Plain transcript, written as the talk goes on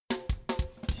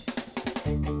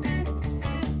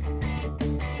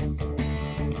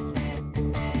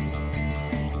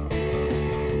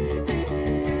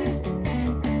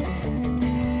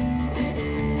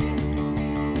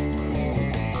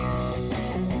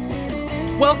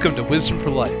Welcome to Wisdom for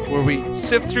Life, where we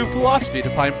sift through philosophy to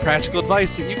find practical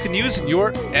advice that you can use in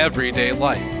your everyday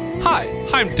life. Hi,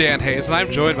 I'm Dan Hayes, and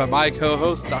I'm joined by my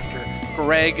co-host, Dr.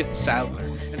 Greg Sadler.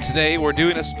 And today we're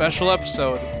doing a special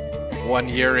episode, 1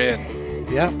 year in.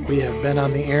 Yep, we have been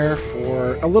on the air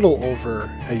for a little over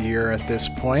a year at this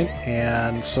point,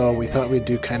 and so we thought we'd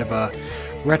do kind of a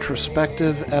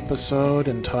retrospective episode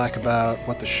and talk about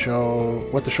what the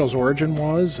show's origin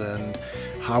was and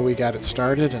how we got it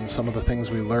started and some of the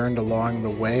things we learned along the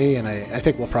way. And I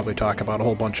think we'll probably talk about a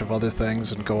whole bunch of other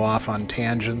things and go off on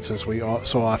tangents as we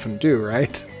so often do,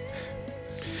 right?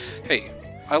 Hey,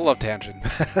 I love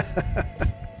tangents.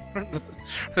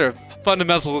 They're a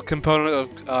fundamental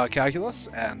component of calculus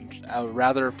and a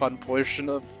rather fun portion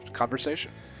of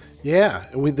conversation. Yeah,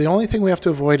 the only thing we have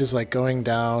to avoid is like going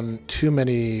down too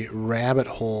many rabbit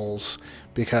holes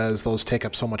because those take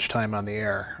up so much time on the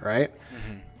air, right?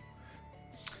 Mm-hmm.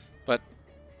 But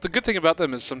the good thing about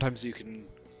them is sometimes you can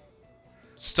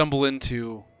stumble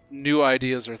into new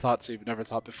ideas or thoughts you've never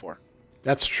thought before.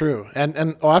 That's true.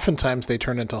 And oftentimes they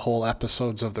turn into whole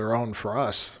episodes of their own for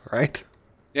us, right?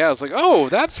 Yeah, it's like, oh,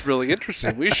 that's really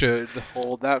interesting. We should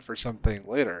hold that for something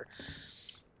later.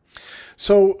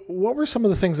 So what were some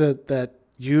of the things that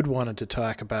you'd wanted to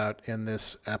talk about in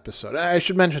this episode? I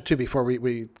should mention, too, before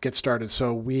we get started.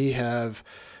 So we have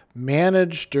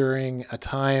managed during a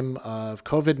time of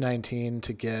COVID-19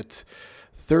 to get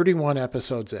 31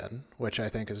 episodes in, which I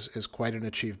think is quite an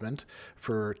achievement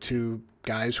for two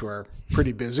guys who are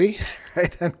pretty busy,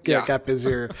 right? And got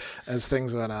busier as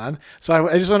things went on. So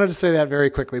I just wanted to say that very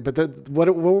quickly. But what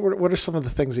are some of the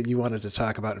things that you wanted to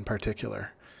talk about in particular?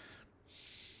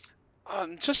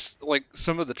 Just like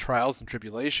some of the trials and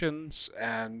tribulations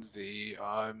and the,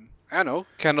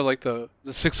 kind of like the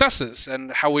successes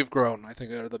and how we've grown, I think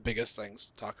are the biggest things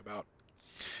to talk about.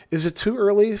 Is it too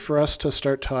early for us to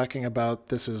start talking about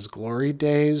this as glory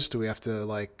days? Do we have to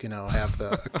have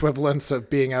the equivalence of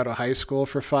being out of high school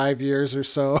for 5 years or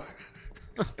so?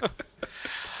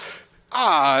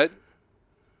 I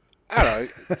don't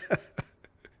know.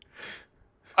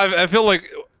 I feel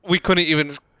like we couldn't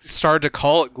even start to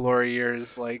call it glory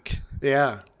years.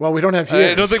 Yeah. Well, we don't have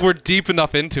years. I don't think we're deep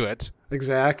enough into it.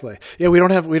 Exactly. Yeah, we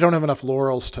don't have enough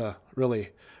laurels to really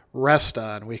rest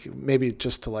on. We could maybe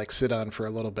just to sit on for a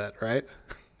little bit, right?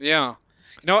 Yeah.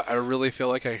 You know what? I really feel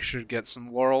like I should get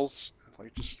some laurels,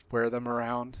 just wear them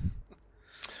around.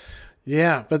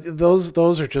 Yeah, but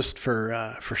those are just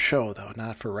for show though,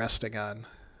 not for resting on.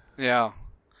 Yeah.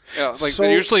 Yeah,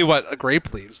 they're usually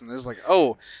grape leaves, and there's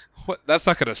that's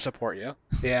not going to support you.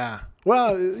 Yeah.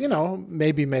 Well,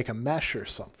 maybe make a mesh or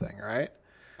something, right?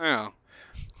 Yeah.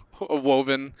 A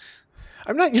woven.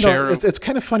 I'm not, it's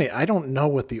kind of funny. I don't know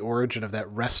what the origin of that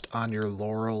rest on your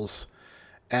laurels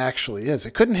actually is.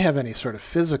 It couldn't have any sort of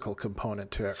physical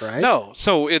component to it, right? No.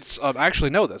 So it's I actually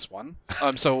know this one.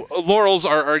 So laurels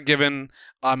are given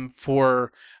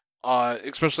for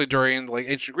especially during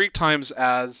ancient Greek times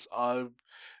as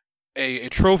a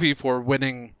trophy for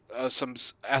winning some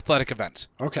athletic event.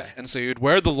 Okay. And so you'd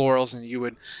wear the laurels, and you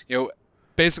would,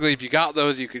 basically if you got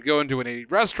those, you could go into any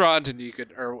restaurant and you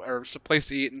could, or some place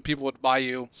to eat, and people would buy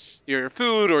you your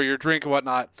food or your drink and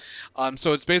whatnot.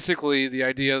 So it's basically the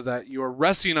idea that you're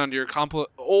resting on your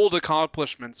old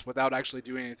accomplishments without actually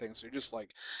doing anything. So you're just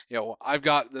I've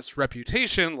got this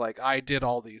reputation, I did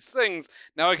all these things.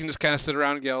 Now I can just kind of sit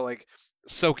around and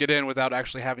soak it in without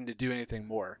actually having to do anything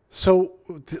more. So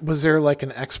was there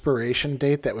an expiration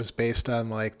date that was based on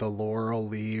the laurel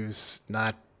leaves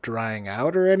not drying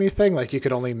out or anything? You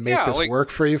could only make this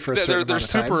work for you for a certain amount of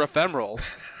time? They're super ephemeral.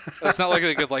 It's not like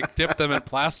they could dip them in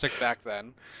plastic back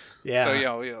then. Yeah.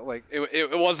 So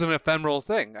it was an ephemeral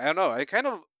thing. I don't know. I kind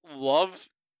of love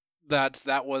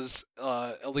that was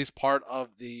at least part of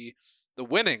the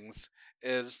winnings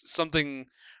is something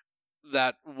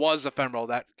that was ephemeral,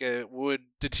 that would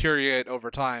deteriorate over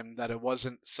time, that it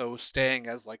wasn't so staying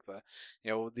as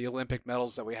the Olympic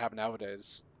medals that we have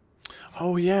nowadays.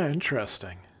 Oh yeah,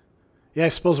 interesting. Yeah, I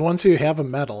suppose once you have a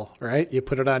medal, right, you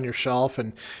put it on your shelf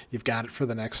and you've got it for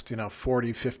the next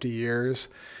 40, 50 years.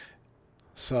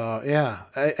 So yeah,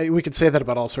 we could say that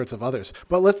about all sorts of others.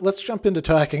 But let's jump into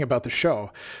talking about the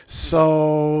show.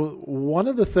 So one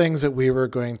of the things that we were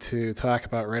going to talk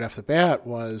about right off the bat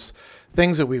was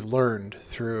things that we've learned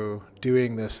through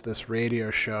doing this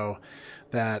radio show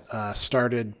that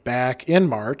started back in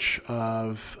March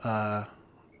of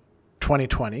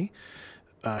 2020,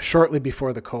 shortly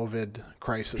before the COVID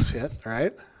crisis hit.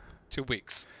 Right? 2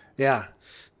 weeks. Yeah.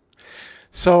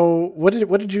 So what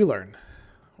did you learn?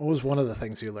 What was one of the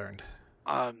things you learned?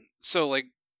 So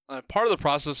part of the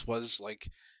process was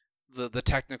the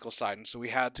technical side, and so we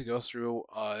had to go through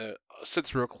sit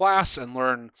through a class and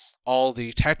learn all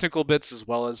the technical bits as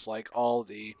well as like all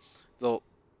the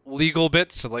legal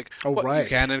bits, so like Oh, what you right.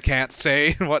 can and can't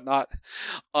say and whatnot.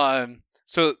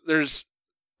 So there's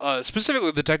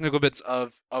specifically the technical bits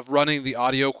of running the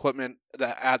audio equipment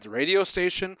that at the radio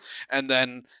station, and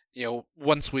then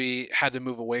once we had to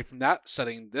move away from that,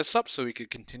 setting this up so we could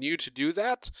continue to do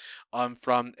that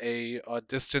from a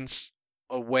distance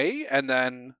away, and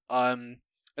then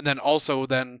also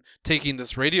then taking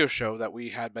this radio show that we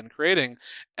had been creating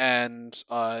and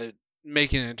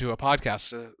making it into a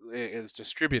podcast is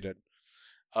distributed,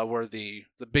 were the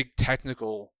big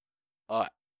technical uh,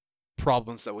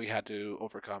 problems that we had to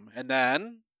overcome. And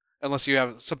then, unless you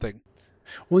have something.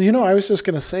 Well, I was just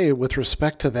going to say, with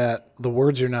respect to that, the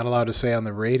words you're not allowed to say on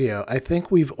the radio, I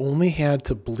think we've only had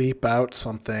to bleep out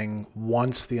something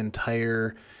once the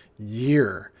entire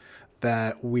year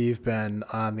that we've been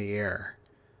on the air.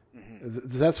 Mm-hmm.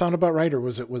 Does that sound about right, or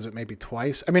was it maybe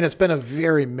twice? I mean, it's been a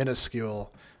very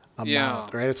minuscule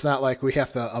amount, right? It's not like we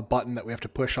have a button that we have to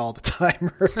push all the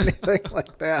time or anything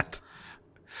like that.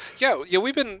 Yeah,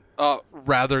 we've been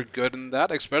rather good in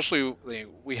that, especially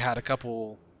we had a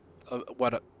couple,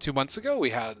 2 months ago, we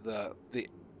had the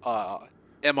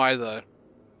Am I the...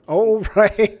 Oh,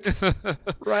 right.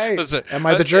 Right. Am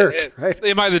I the jerk? Right.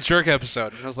 Am I the jerk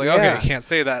episode? And I was like, okay, I can't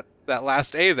say that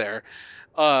last A there.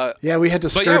 Yeah, we had to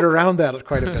skirt around that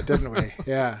quite a bit, didn't we?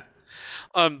 Yeah.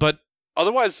 But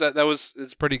otherwise,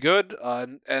 it's pretty good.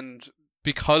 And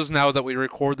because now that we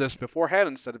record this beforehand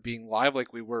instead of being live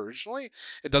like we were originally,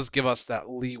 it does give us that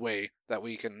leeway that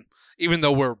we can, even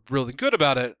though we're really good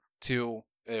about it, to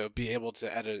be able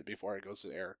to edit it before it goes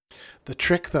to air. The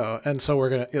trick, though, and so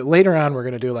later on we're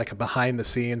gonna do like a behind the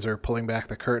scenes or pulling back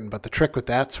the curtain. But the trick with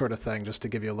that sort of thing, just to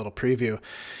give you a little preview,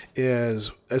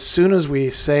 is as soon as we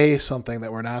say something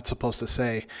that we're not supposed to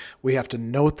say, we have to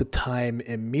note the time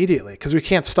immediately, because we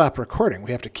can't stop recording.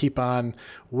 We have to keep on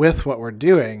with what we're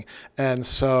doing, and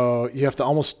so you have to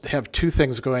almost have two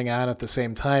things going on at the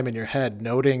same time in your head,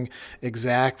 noting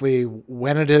exactly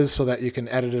when it is so that you can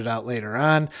edit it out later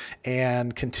on,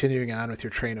 and continuing on with your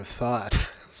train of thought.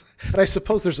 And I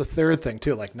suppose there's a third thing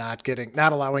too, like not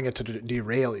allowing it to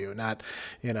derail you, not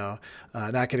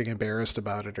getting embarrassed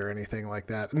about it or anything like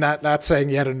that. Not saying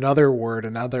yet another word,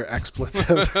 another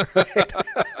expletive. Right?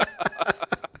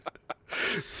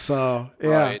 So yeah.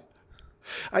 Right.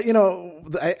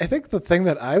 I think the thing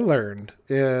that I learned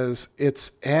is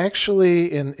it's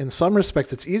actually in some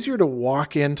respects it's easier to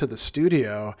walk into the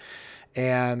studio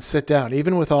and sit down,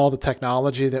 even with all the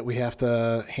technology that we have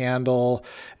to handle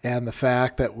and the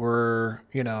fact that we're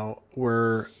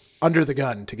under the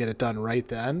gun to get it done right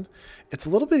then. It's a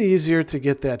little bit easier to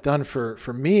get that done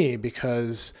for me,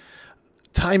 because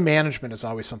time management is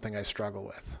always something I struggle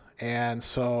with. And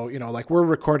so, like we're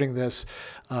recording this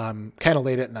kind of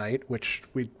late at night, which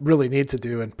we really need to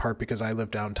do in part because I live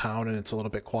downtown and it's a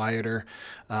little bit quieter.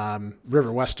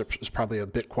 River West is probably a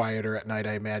bit quieter at night,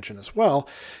 I imagine, as well.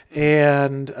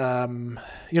 And,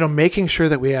 making sure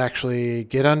that we actually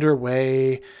get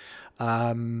underway,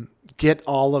 get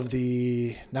all of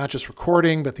the, not just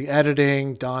recording, but the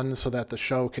editing done so that the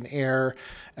show can air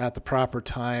at the proper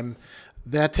time.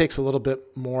 That takes a little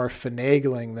bit more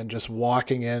finagling than just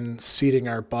walking in, seating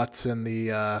our butts in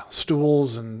the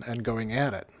stools and going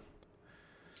at it.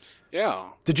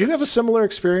 Yeah. Did you have a similar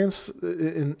experience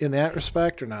in that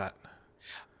respect or not?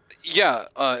 Yeah,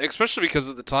 especially because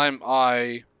at the time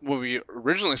when we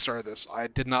originally started this, I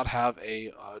did not have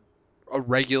a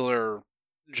regular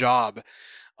job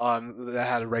that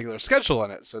had a regular schedule in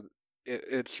it. So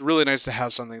it's really nice to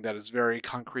have something that is very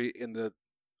concrete in the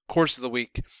course of the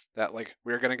week, that like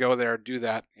we're gonna go there, do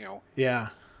that, Yeah.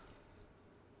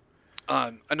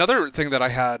 Another thing that I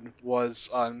had was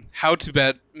how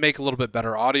to make a little bit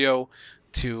better audio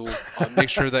to make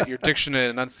sure that your diction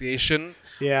and enunciation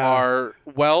are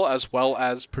as well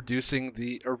as reducing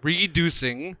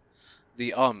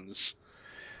the ums.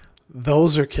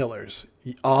 Those are killers.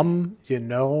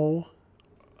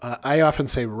 I often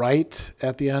say right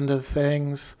at the end of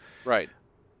things. Right.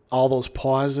 All those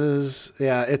pauses.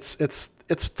 Yeah, it's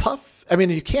tough. I mean,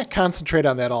 you can't concentrate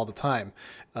on that all the time,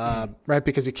 right?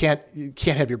 Because you can't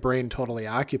have your brain totally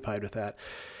occupied with that.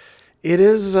 It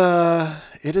is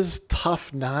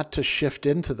tough not to shift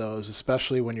into those,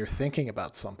 especially when you're thinking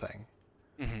about something.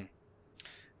 Mm-hmm.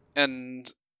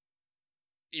 And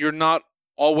you're not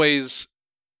always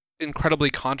incredibly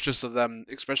conscious of them,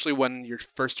 especially when you're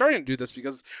first starting to do this,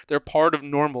 because they're part of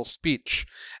normal speech,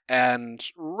 and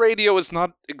radio is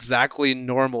not exactly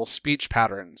normal speech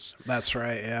patterns. That's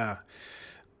right. Yeah.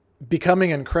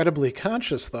 Becoming incredibly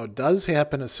conscious, though, does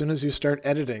happen as soon as you start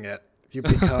editing it. You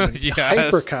become Yes.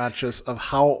 hyper conscious of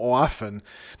how often,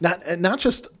 not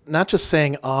just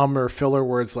saying or filler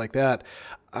words like that.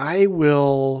 I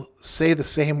will say the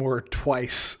same word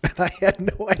twice, and I had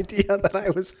no idea that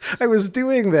I was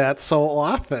doing that so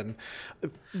often.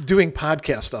 Doing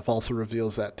podcast stuff also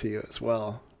reveals that to you as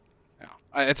well. Yeah.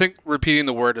 I think repeating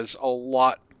the word is a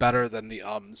lot better than the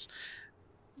ums.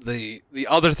 The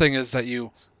other thing is that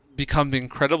you become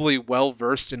incredibly well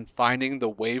versed in finding the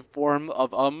waveform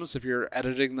of ums if you're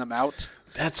editing them out.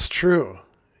 That's true.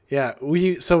 Yeah,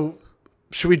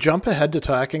 should we jump ahead to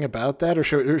talking about that, or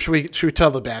should we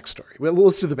tell the backstory? Well,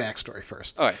 let's do the backstory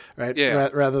first, Okay. right? Yeah.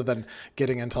 Rather than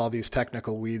getting into all these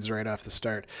technical weeds right off the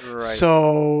start. Right.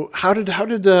 So, how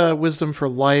did Wisdom for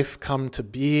Life come to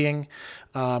being?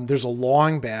 There's a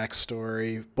long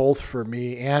backstory, both for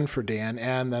me and for Dan,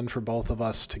 and then for both of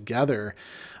us together.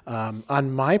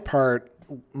 On my part,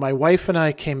 my wife and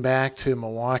I came back to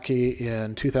Milwaukee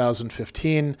in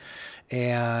 2015,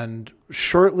 and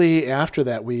shortly after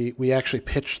that, we actually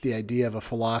pitched the idea of a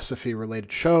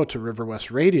philosophy-related show to River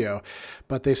West Radio,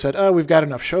 but they said, "Oh, we've got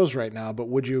enough shows right now, but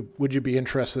would you be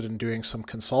interested in doing some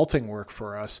consulting work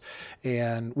for us?"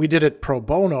 And we did it pro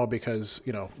bono because,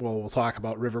 we'll talk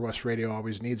about River West Radio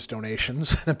always needs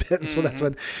donations in a bit, and so that's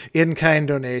an in-kind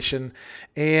donation.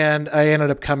 And I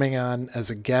ended up coming on as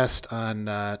a guest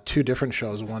on two different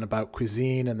shows, one about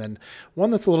cuisine and then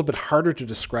one that's a little bit harder to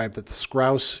describe that the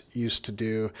Scrouse used to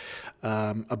do.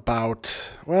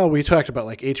 We talked about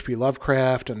like H.P.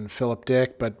 Lovecraft and Philip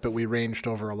Dick, but we ranged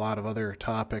over a lot of other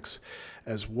topics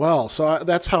as well. So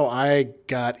that's how I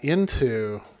got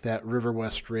into that River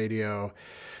West Radio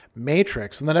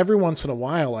matrix. And then every once in a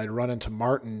while, I'd run into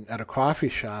Martin at a coffee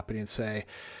shop and he'd say,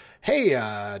 "Hey,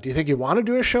 do you think you want to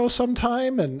do a show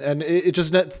sometime?" And it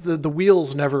just the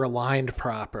wheels never aligned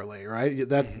properly, right?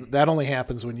 That only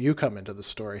happens when you come into the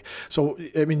story. So,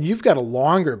 I mean, you've got a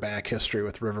longer back history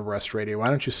with River West Radio. Why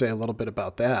don't you say a little bit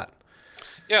about that?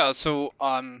 Yeah. So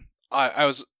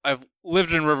I've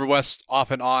lived in River West off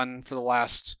and on for the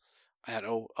last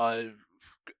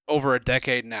over a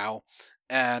decade now,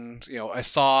 and I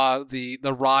saw the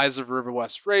rise of River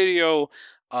West Radio.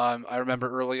 I remember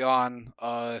early on.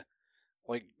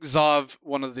 Like Zav,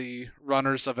 one of the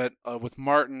runners of it, with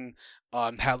Martin,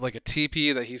 had like a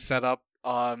teepee that he set up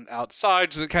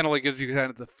outside, so it kind of like gives you kind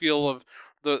of the feel of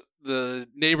the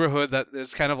neighborhood that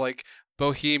is kind of like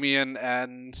bohemian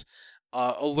and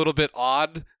a little bit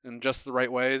odd in just the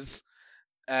right ways.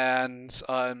 And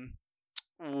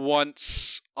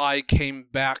once I came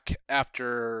back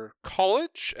after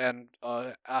college and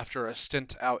after a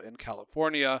stint out in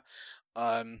California,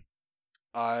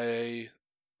 I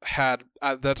had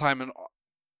at that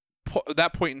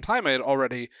point in time I had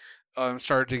already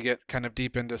started to get kind of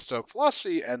deep into Stoic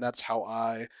philosophy, and that's how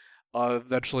I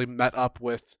eventually met up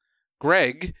with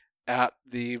Greg at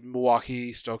the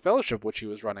Milwaukee Stoic Fellowship, which he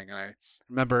was running. And I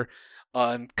remember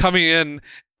coming in,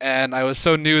 and I was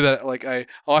so new that like I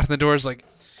walked in the doors like,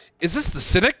 "Is this the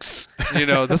Cynics?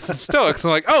 This is Stoics."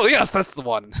 I'm like, "Oh yes, that's the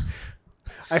one."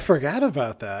 I forgot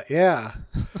about that. Yeah.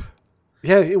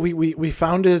 Yeah, we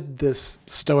founded this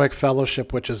Stoic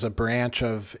Fellowship, which is a branch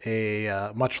of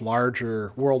a much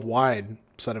larger worldwide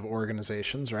set of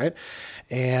organizations, right?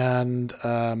 And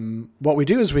what we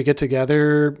do is we get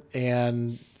together,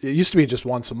 and it used to be just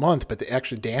once a month, but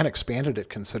Dan expanded it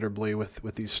considerably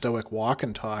with these Stoic walk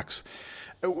and talks.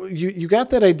 You got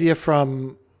that idea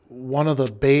from one of the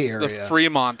Bay Area. The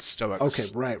Fremont Stoics. Okay,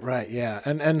 right, yeah.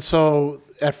 And so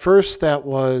at first that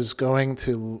was going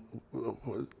to,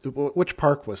 which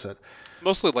park was it?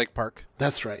 Mostly Lake Park.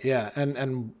 That's right, yeah.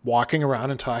 And walking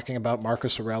around and talking about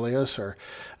Marcus Aurelius or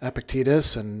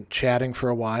Epictetus and chatting for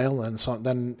a while. And so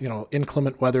then,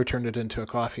 inclement weather turned it into a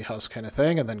coffee house kind of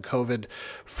thing. And then COVID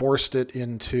forced it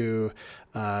into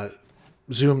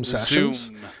Zoom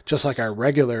sessions, just like our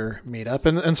regular meetup.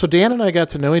 And so Dan and I got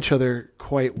to know each other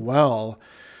quite well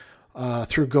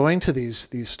through going to these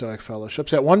Stoic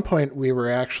fellowships. At one point, we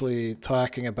were actually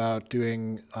talking about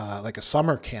doing like a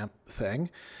summer camp thing,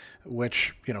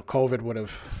 which, COVID would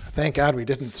have, thank God we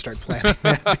didn't start planning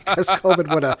that because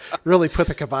COVID would have really put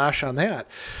the kibosh on that.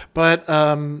 But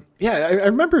I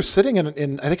remember sitting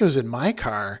in I think it was in my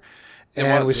car,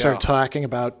 and we started talking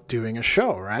about doing a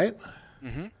show, right?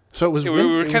 Mm-hmm. So it was. We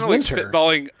were kind of like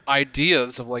spitballing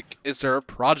ideas of like, is there a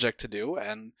project to do?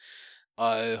 And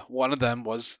one of them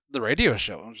was the radio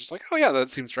show. I was just like, oh yeah,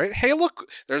 that seems right. Hey, look,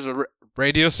 there's a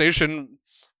radio station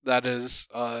that is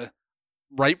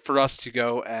ripe for us to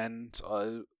go and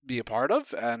be a part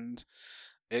of, and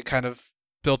it kind of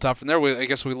built out from there. I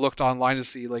guess we looked online to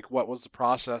see like what was the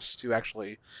process to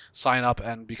actually sign up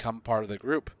and become part of the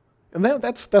group. And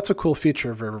that's a cool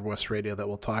feature of River West Radio that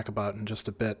we'll talk about in just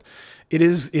a bit. It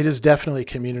is definitely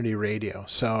community radio,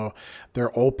 so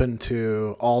they're open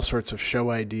to all sorts of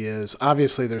show ideas.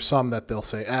 Obviously, there's some that they'll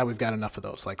say, we've got enough of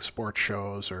those, like sports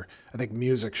shows or I think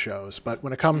music shows. But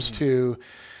when it comes to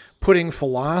putting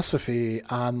philosophy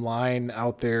online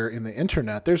out there in the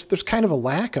internet, there's kind of a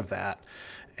lack of that,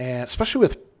 and especially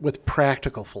with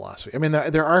practical philosophy. I mean,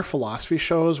 there are philosophy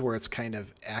shows where it's kind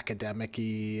of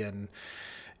academic-y and,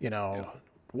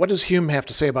 what does Hume have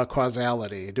to say about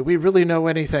causality? Do we really know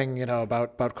anything,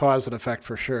 about cause and effect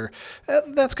for sure?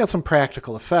 That's got some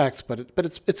practical effects, but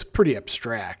it's pretty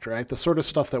abstract, right? The sort of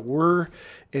stuff that we're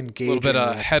engaging A little bit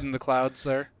with. head in the clouds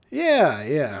there.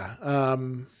 Yeah.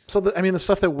 So the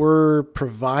stuff that we're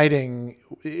providing,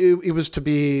 it was to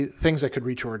be things that could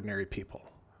reach ordinary people,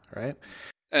 right?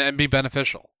 And be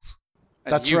beneficial.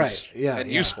 And That's right. Yeah. And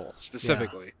useful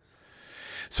specifically. Yeah.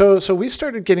 So we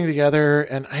started getting together,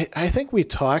 and I think we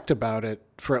talked about it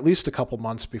for at least a couple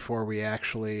months before we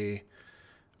actually,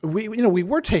 we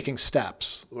were taking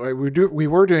steps. Right? We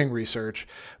were doing research,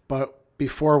 but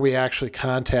before we actually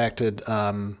contacted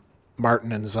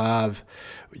Martin and Zav,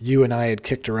 you and I had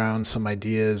kicked around some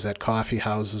ideas at coffee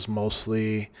houses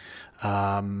mostly.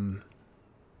 Where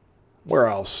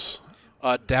else?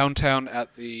 Downtown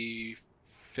at the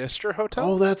Pfister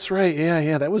Hotel? Oh, that's right.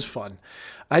 Yeah, that was fun.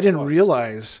 I didn't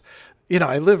realize,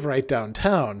 I live right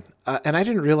downtown, and I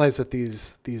didn't realize that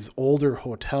these older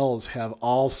hotels have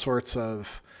all sorts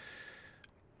of,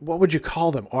 what would you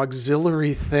call them?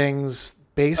 Auxiliary things,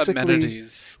 basically.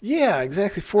 Amenities. Yeah,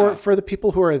 exactly. For the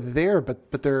people who are there,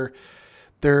 but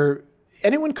they're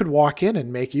anyone could walk in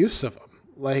and make use of them.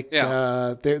 Like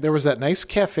there was that nice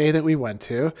cafe that we went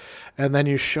to, and then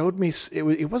you showed me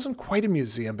it wasn't quite a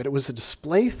museum, but it was a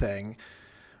display thing.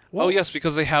 Well, yes,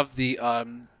 because they have they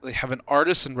have an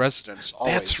artist in residence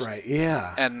always. That's right,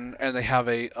 yeah. And they have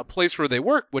a place where they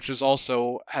work, which is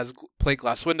also has plate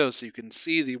glass windows, so you can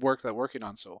see the work they're working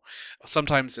on. So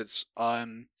sometimes it's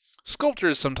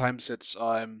sculptors, sometimes it's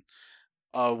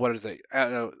what is they? I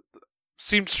don't know.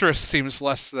 Seamstress seems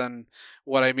less than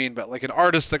what I mean, but like an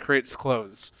artist that creates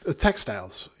clothes.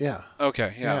 Textiles, yeah.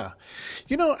 Okay, yeah.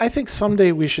 I think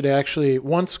someday we should actually,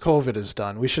 once COVID is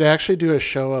done, we should actually do a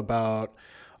show about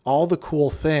all the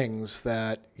cool things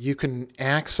that you can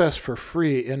access for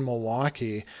free in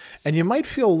Milwaukee. And you might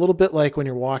feel a little bit like when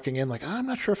you're walking in, like, I'm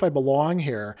not sure if I belong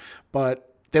here,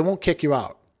 but they won't kick you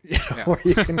out. Where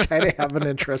you can kind of have an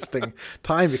interesting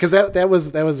time, because that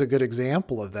was a good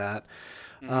example of that.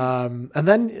 Mm-hmm.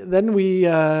 And then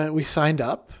we signed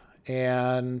up,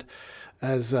 and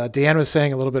as Dan was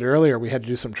saying a little bit earlier, we had to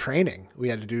do some training. We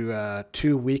had to do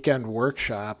 2 weekend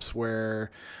workshops where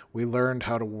we learned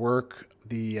how to work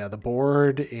the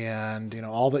board and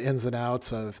all the ins and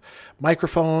outs of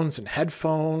microphones and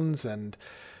headphones and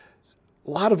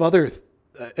a lot of other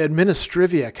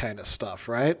administrivia kind of stuff,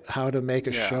 right? How to make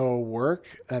a show work.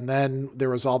 And then there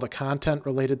was all the content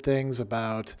related things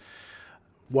about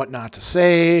what not to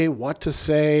say, what to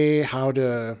say, how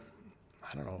to,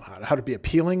 I don't know, how to be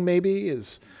appealing maybe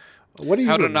is, what do you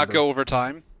How to remember? not go over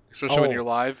time, especially when you're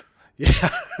live. Yeah.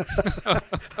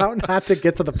 How not to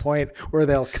get to the point where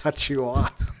they'll cut you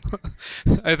off.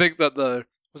 I think that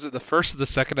was it the first or the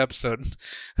second episode,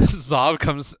 Zav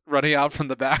comes running out from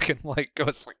the back and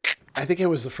goes like. I think it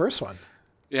was the first one.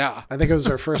 Yeah. I think it was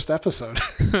our first episode.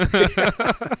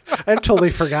 I'd totally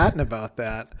forgotten about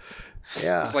that.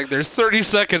 Yeah. It's like there's 30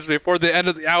 seconds before the end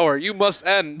of the hour. You must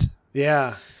end.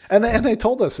 Yeah. And they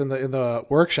told us in the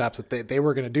workshops that they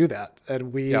were going to do that,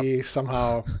 and we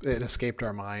somehow it escaped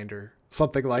our mind or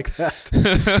something like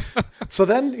that. So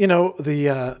then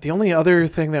the only other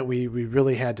thing that we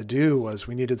really had to do was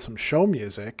we needed some show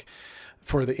music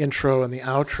for the intro and the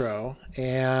outro,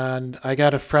 and I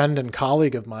got a friend and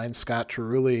colleague of mine, Scott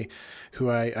Terulli, who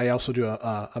I also do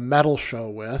a metal show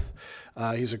with.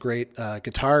 He's a great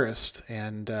guitarist,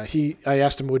 and I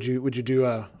asked him, would you do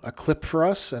a clip for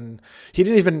us? And he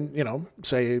didn't even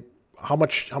say how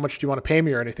much do you want to pay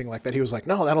me or anything like that. He was like,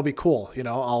 no, that'll be cool.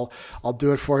 I'll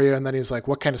do it for you. And then he's like,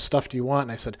 what kind of stuff do you want?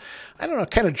 And I said, I don't know,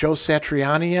 kind of Joe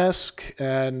Satriani-esque,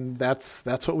 and that's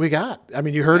what we got. I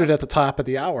mean, you heard it at the top of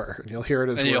the hour, and you'll hear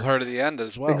it you'll hear it at the end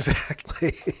as well.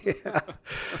 Exactly. Yeah.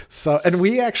 So, and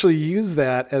we actually use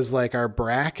that as like our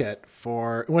bracket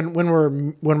for when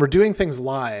we're doing things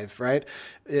live, right?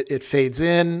 It fades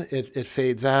in, it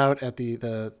fades out at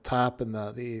the top and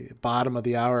the bottom of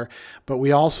the hour, but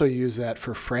we also use that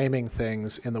for framing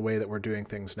things in the way that we're doing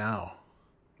things now.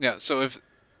 Yeah. So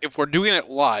if we're doing it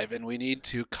live and we need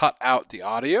to cut out the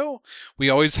audio, we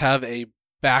always have a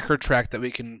backer track that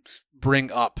we can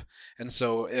bring up. And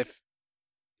so if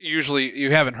usually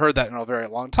you haven't heard that in a very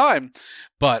long time,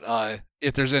 but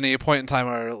if there's any point in time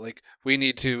where like we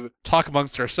need to talk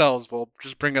amongst ourselves, we'll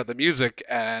just bring up the music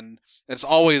and it's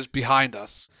always behind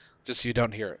us, just so you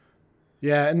don't hear it.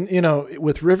 Yeah, and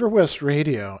with River West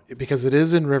Radio, because it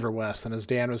is in River West, and as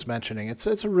Dan was mentioning, it's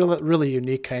a really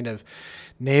unique kind of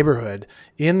neighborhood.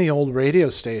 In the old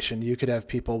radio station, you could have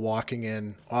people walking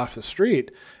in off the street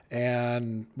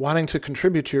and wanting to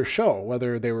contribute to your show,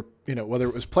 whether they were whether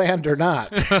it was planned or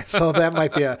not. So that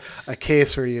might be a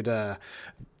case where you'd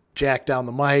jack down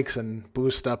the mics and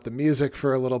boost up the music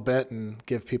for a little bit and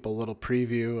give people a little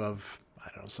preview of, I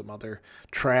don't know, some other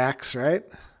tracks, right?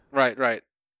 Right.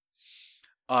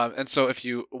 And so if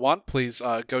you want, please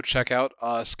go check out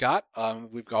Scott.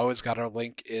 We've always got our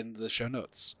link in the show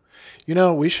notes.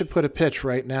 We should put a pitch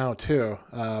right now, too.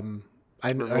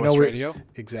 I know Radio?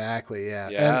 Exactly, yeah.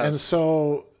 Yes. And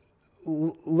so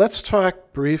let's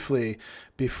talk briefly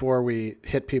before we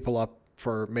hit people up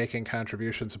for making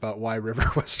contributions about why River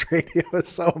West Radio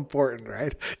is so important,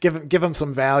 right? Give them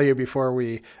some value before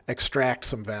we extract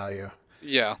some value.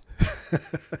 Yeah.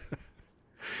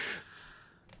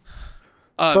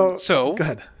 So go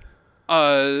ahead.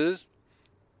 I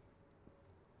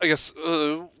guess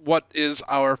what is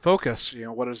our focus?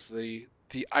 What is the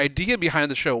idea behind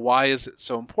the show? Why is it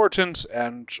so important,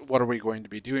 and what are we going to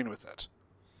be doing with it?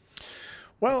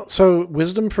 Well, so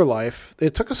Wisdom for Life,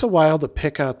 it took us a while to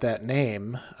pick out that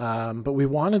name, but we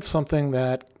wanted something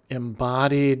that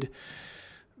embodied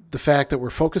the fact that we're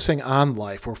focusing on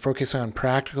life, we're focusing on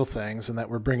practical things, and that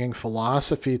we're bringing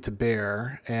philosophy to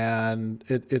bear. And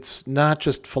it's not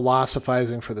just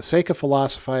philosophizing for the sake of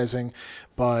philosophizing,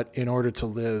 but in order to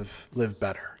live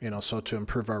better. So to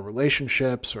improve our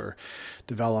relationships or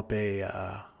develop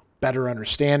a better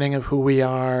understanding of who we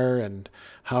are and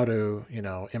how to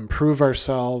improve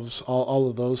ourselves, all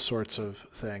of those sorts of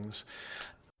things.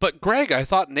 But Greg, I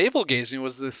thought navel gazing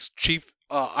was this chief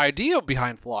idea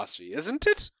behind philosophy, isn't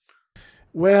it?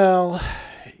 Well,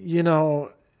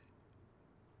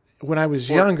 when I was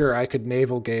younger, I could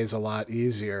navel gaze a lot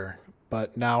easier,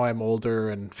 but now I'm older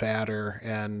and fatter,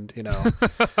 and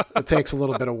it takes a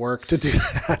little bit of work to do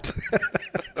that.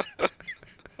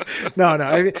 No.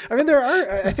 I mean,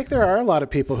 I think there are a lot of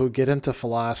people who get into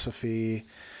philosophy,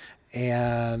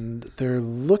 and they're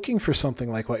looking for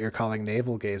something like what you're calling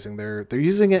navel gazing. They're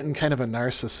using it in kind of a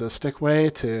narcissistic way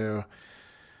to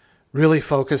really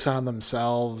focus on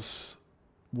themselves,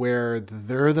 where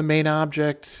they're the main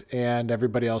object and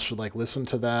everybody else should listen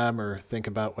to them or think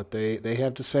about what they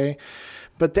have to say.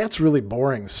 But that's really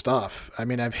boring stuff. I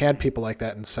mean, I've had people like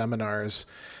that in seminars,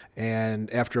 and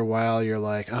after a while you're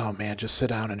like, oh man, just sit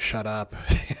down and shut up.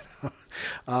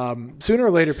 Sooner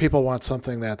or later people want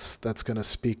something that's going to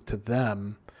speak to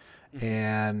them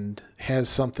and has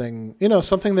something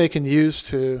they can use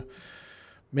to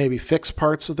maybe fix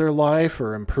parts of their life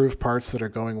or improve parts that are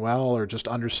going well, or just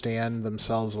understand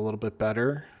themselves a little bit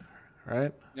better,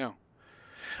 right? Yeah.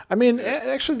 I mean,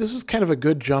 actually, this is kind of a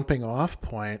good jumping off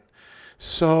point.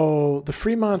 So the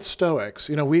Fremont Stoics,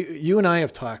 you and I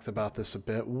have talked about this a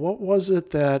bit. What was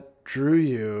it that drew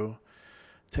you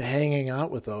to hanging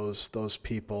out with those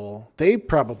people? They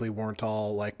probably weren't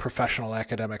all professional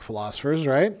academic philosophers,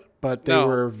 right? But they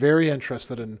were very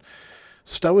interested in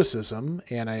Stoicism,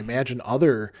 and I imagine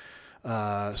other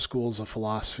schools of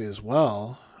philosophy as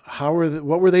well.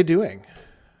 What were they doing?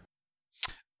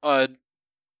 I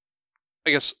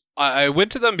guess I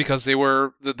went to them because they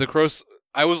were the close.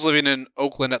 I was living in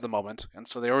Oakland at the moment, and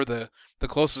so they were the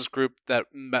closest group that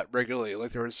met regularly.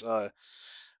 There was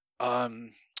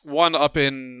one up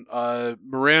in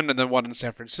Marin and then one in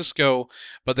San Francisco,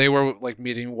 but they were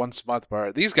meeting once a month.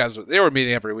 But these guys they were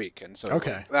meeting every week, and so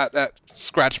okay, that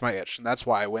scratched my itch, and that's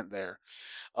why I went there.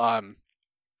 And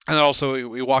then also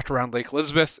we walked around Lake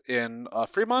Elizabeth in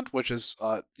Fremont, which is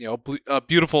a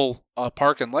beautiful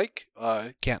park and lake.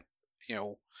 Can't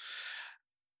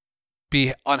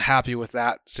be unhappy with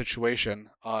that situation.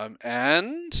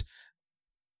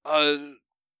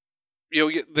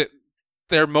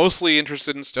 They're mostly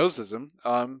interested in Stoicism.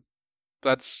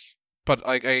 But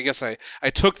I guess I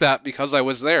took that because I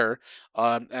was there,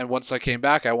 and once I came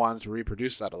back, I wanted to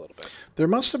reproduce that a little bit. There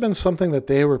must have been something that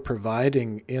they were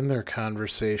providing in their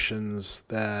conversations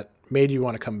that made you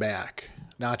want to come back.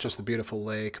 Not just the beautiful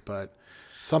lake, but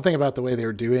something about the way they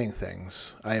were doing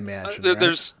things, I imagine. Right?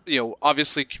 There's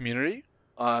obviously community,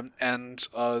 and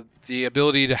the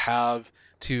ability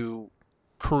to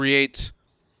create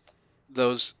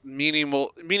those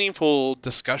meaningful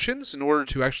discussions in order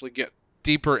to actually get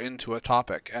deeper into a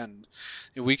topic, and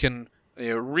we can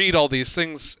read all these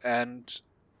things, and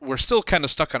we're still kind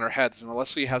of stuck on our heads, and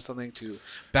unless we have something to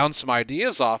bounce some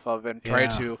ideas off of and try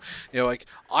to, like,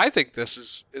 I think this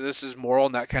is moral,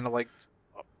 and that kind of like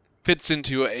fits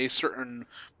into a certain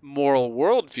moral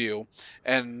worldview,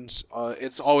 and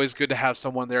it's always good to have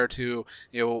someone there to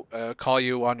call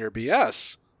you on your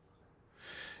BS.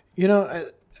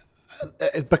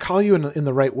 But call you in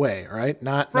the right way, right?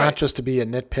 Not Right. just to be a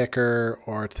nitpicker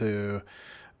or to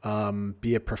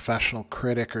be a professional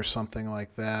critic or something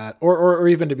like that, or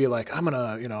even to be like, I'm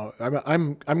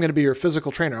gonna be your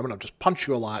physical trainer. I'm gonna just punch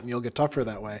you a lot, and you'll get tougher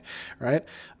that way, right?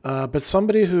 But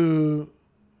somebody who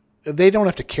they don't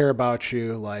have to care about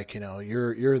you, like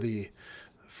you're the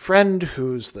friend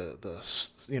who's the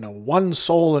one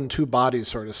soul and two bodies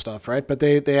sort of stuff, right? But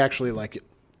they actually like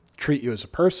treat you as a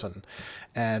person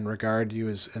and regard you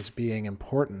as being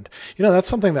important. That's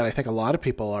something that I think a lot of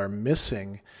people are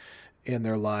missing in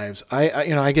their lives.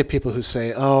 I get people who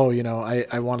say, oh,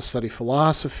 I want to study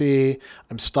philosophy.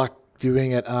 I'm stuck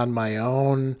doing it on my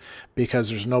own because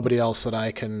there's nobody else that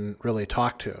I can really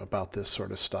talk to about this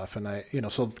sort of stuff. And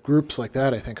so groups like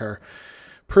that I think are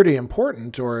pretty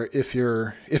important. Or if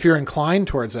you're inclined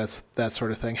towards that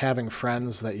sort of thing, having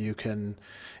friends that you can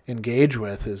engage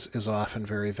with is often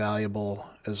very valuable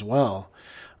as well.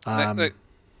 That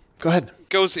Go ahead.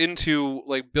 goes into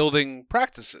like building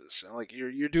practices. Like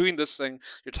you're doing this thing,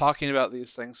 you're talking about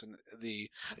these things, and the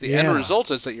end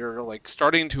result is that you're like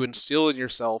starting to instill in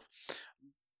yourself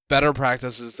better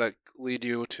practices that lead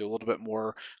you to a little bit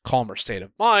more calmer state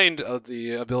of mind,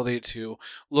 the ability to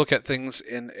look at things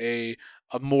in a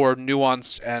more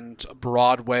nuanced and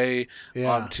broad way,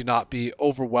 to not be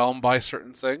overwhelmed by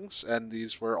certain things. And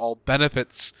these were all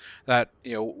benefits that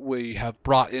we have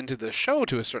brought into the show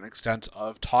to a certain extent,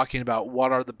 of talking about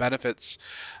what are the benefits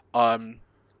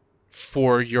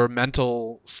for your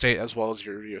mental state as well as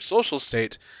your social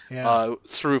state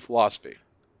through philosophy.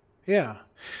 Yeah.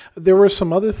 There were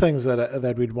some other things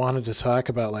that we'd wanted to talk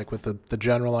about, like with the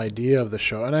general idea of the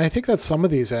show. And I think that some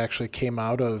of these actually came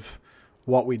out of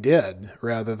what we did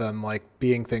rather than like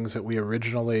being things that we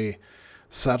originally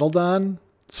settled on.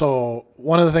 So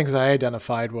one of the things I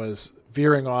identified was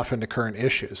veering off into current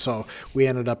issues. So we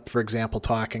ended up, for example,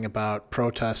 talking about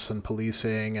protests and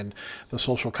policing and the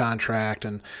social contract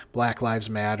and Black Lives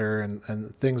Matter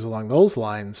and things along those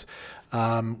lines.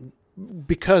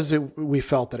 Because we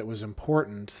felt that it was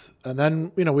important. And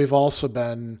then, we've also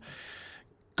been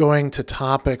going to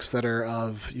topics that are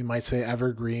of, you might say,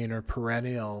 evergreen or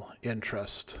perennial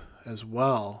interest as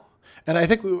well. And I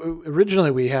think originally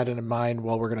we had in mind,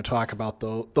 well, we're going to talk about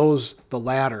the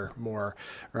latter more,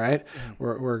 right? Mm-hmm.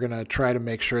 We're going to try to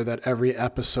make sure that every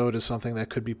episode is something that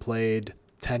could be played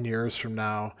 10 years from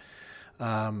now.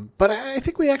 But I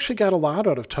think we actually got a lot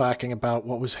out of talking about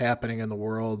what was happening in the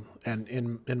world and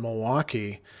in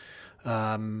Milwaukee.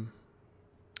 I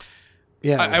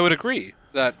would agree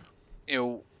that,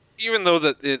 even though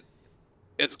that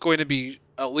it's going to be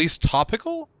at least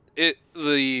topical,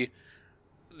 that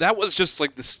was just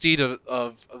like the steed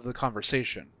of the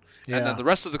conversation. Yeah. And then the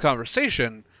rest of the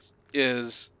conversation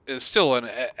is still an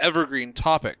evergreen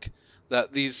topic,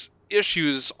 that these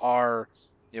issues are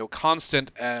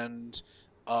constant and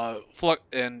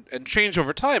and change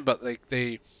over time, but like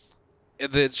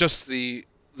it's just the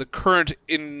current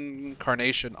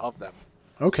incarnation of them.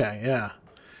 Okay,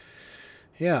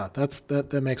 yeah,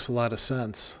 that makes a lot of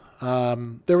sense.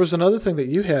 There was another thing that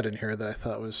you had in here that I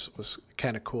thought was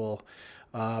kind of cool.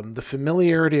 The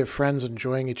familiarity of friends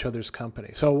enjoying each other's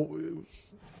company. So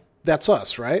that's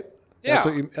us, right? Yeah.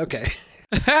 Okay.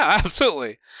 Yeah,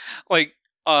 absolutely. Like,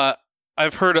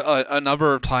 I've heard a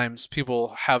number of times people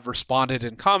have responded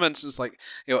in comments. It's like,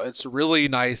 it's really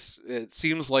nice. It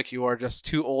seems like you are just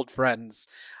two old friends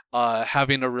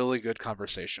having a really good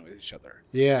conversation with each other.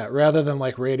 Yeah, rather than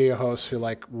like radio hosts who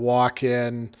like walk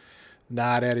in,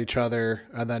 nod at each other,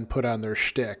 and then put on their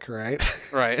shtick, right?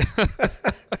 Right.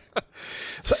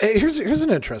 So here's an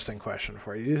interesting question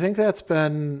for you. Do you think that's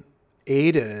been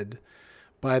aided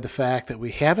by the fact that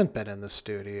we haven't been in the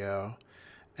studio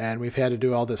and we've had to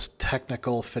do all this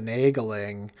technical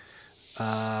finagling?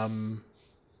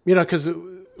 Because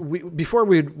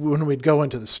when we'd go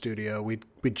into the studio, we'd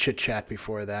chit chat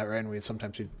before that, right? And we'd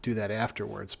do that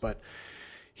afterwards. But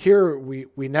here we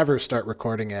never start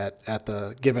recording at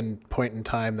the given point in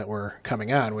time that we're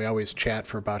coming on. We always chat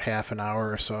for about half an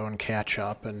hour or so and catch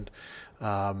up. And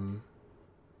I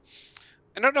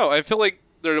don't know. I feel like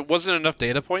there wasn't enough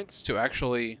data points to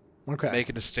actually make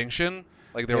a distinction.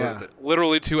 Like there were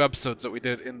literally 2 episodes that we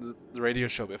did in the radio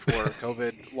show before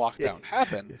COVID lockdown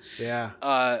happened. Yeah.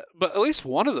 But at least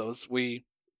one of those, we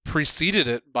preceded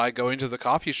it by going to the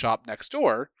coffee shop next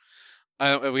door.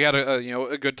 We had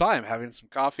a good time having some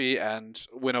coffee and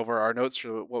went over our notes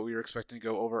for what we were expecting to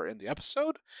go over in the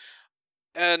episode.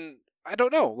 And I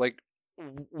don't know, like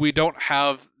we don't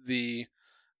have the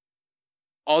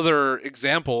other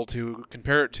example to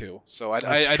compare it to, so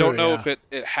I don't know if it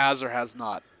has or has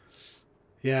not.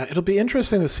 Yeah, it'll be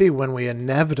interesting to see when we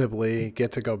inevitably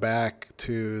get to go back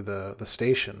to the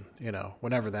station,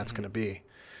 whenever that's going to be.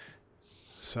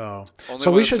 So,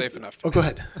 we should. Safe enough. Oh, go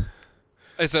ahead.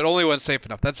 I said only when safe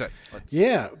enough. That's it.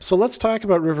 Yeah. So let's talk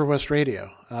about River West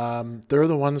Radio. They're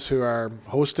the ones who are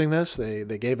hosting this.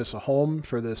 They gave us a home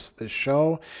for this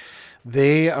show.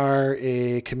 They are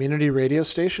a community radio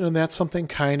station, and that's something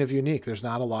kind of unique. There's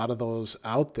not a lot of those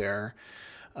out there.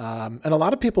 And a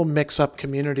lot of people mix up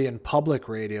community and public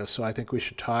radio, so I think we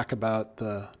should talk about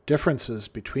the differences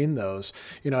between those.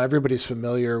 Everybody's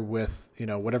familiar with,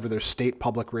 whatever their state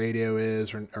public radio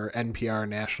is or NPR,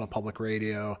 National Public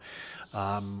Radio.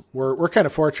 We're kind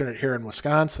of fortunate here in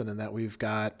Wisconsin in that we've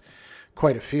got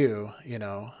quite a few,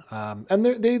 and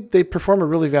they perform a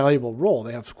really valuable role.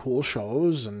 They have cool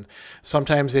shows, and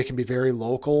sometimes they can be very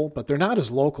local, but they're not as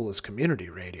local as community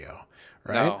radio,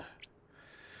 right? No.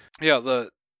 Yeah, the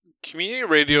community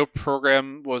radio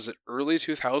program was it early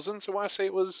 2000s, I want to say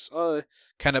it was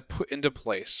kind of put into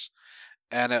place,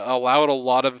 and it allowed a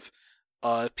lot of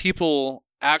people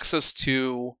access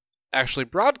to actually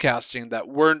broadcasting that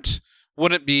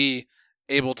wouldn't be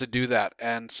able to do that.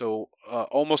 And so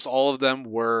almost all of them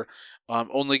were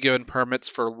only given permits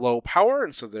for low power,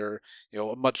 and so they're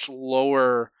a much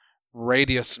lower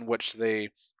radius in which they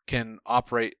can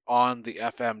operate on the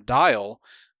FM dial.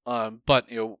 But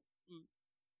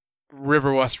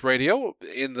River West Radio,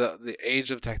 in the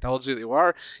age of technology that you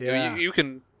are, you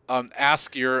can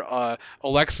ask your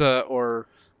Alexa or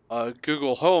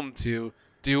Google Home to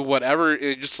do whatever.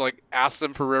 Just like ask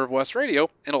them for River West Radio,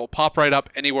 and it'll pop right up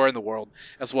anywhere in the world,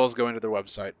 as well as going to their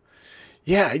website.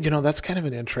 Yeah, that's kind of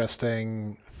an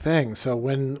interesting thing. So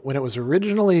when it was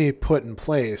originally put in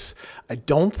place, I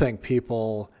don't think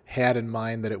people had in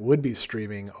mind that it would be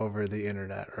streaming over the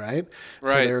internet, right?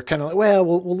 Right. So they were kind of like, well,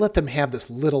 we'll let them have this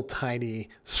little tiny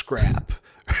scrap.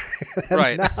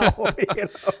 Right. Now,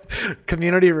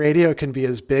 community radio can be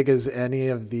as big as any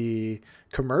of the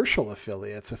commercial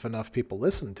affiliates if enough people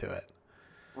listen to it.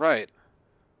 Right.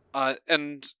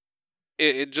 And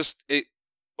it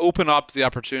opened up the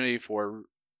opportunity for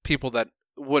people that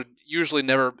would usually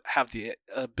never have the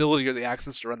ability or the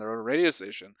access to run their own radio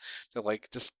station to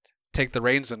just take the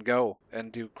reins and go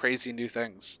and do crazy new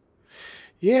things.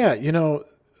 Yeah,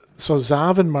 so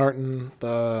Zav and Martin,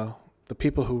 the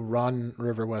people who run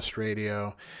River West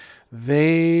Radio,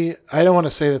 I don't want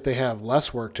to say that they have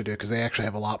less work to do, because they actually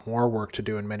have a lot more work to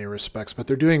do in many respects, but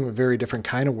they're doing a very different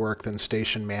kind of work than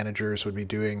station managers would be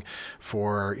doing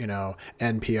for,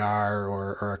 NPR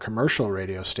or a commercial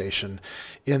radio station,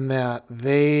 in that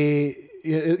they,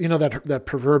 that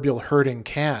proverbial herding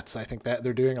cats. I think that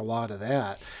they're doing a lot of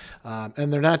that.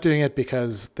 And they're not doing it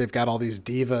because they've got all these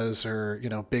divas or,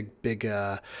 big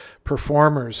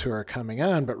performers who are coming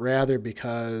on, but rather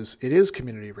because it is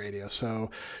community radio. So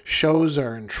shows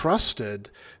are entrusted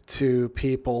to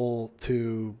people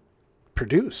to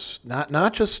produce,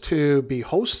 not just to be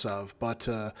hosts of, but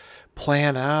to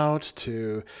plan out,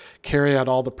 to carry out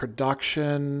all the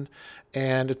production.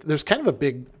 And there's kind of a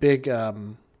big,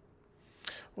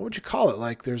 what would you call it?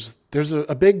 Like there's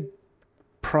a big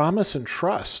promise and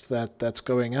trust that's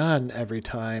going on every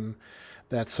time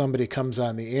that somebody comes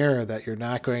on the air, that you're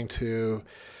not going to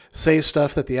say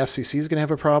stuff that the FCC is going to have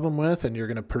a problem with, and you're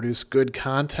going to produce good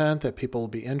content that people will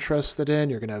be interested in.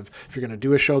 If you're going to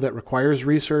do a show that requires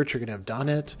research, you're going to have done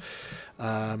it.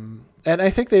 And I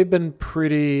think they've been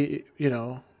pretty,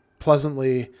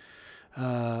 pleasantly,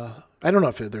 I don't know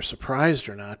if they're surprised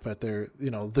or not, but they're,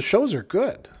 the shows are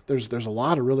good. There's a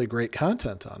lot of really great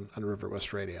content on River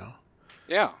West Radio.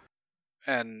 Yeah,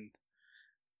 and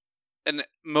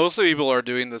most of the people are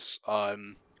doing this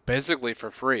basically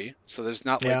for free, so there's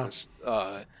not this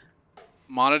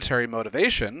monetary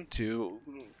motivation to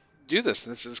do this.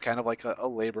 This is kind of like a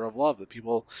labor of love, that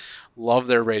people love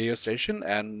their radio station,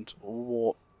 and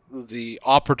the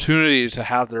opportunity to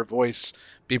have their voice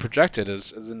be projected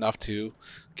is enough to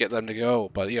get them to go.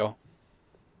 But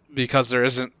because there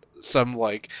isn't some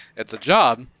it's a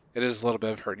job, it is a little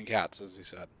bit of herding cats, as you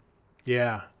said.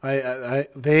 Yeah,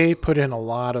 they put in a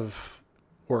lot of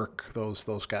work,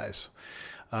 those guys,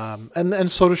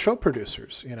 and so do show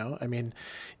producers. I mean,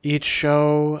 each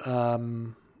show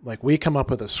like we come up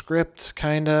with a script,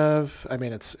 kind of. I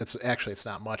mean, it's actually it's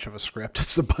not much of a script.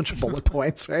 It's a bunch of bullet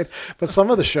points, right? But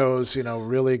some of the shows,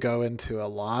 really go into a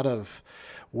lot of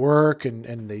work,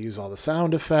 and they use all the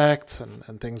sound effects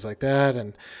and things like that.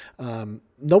 And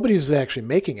nobody's actually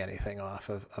making anything off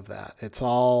of that. It's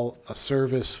all a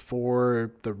service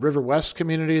for the River West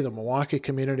community, the Milwaukee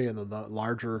community, and the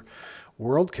larger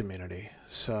world community.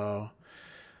 So,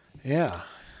 yeah.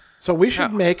 So we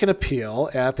should make an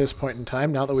appeal at this point in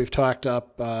time, now that we've talked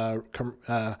up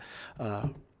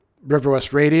River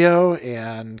West Radio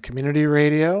and community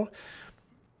radio.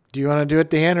 Do you want to do it,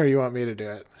 Dan, or you want me to do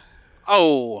it?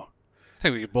 Oh, I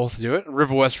think we could both do it.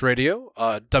 River West Radio,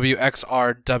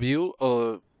 WXRW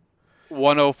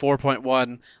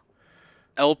 104.1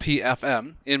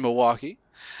 LPFM in Milwaukee.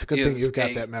 It's a good thing you've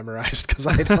got that memorized, because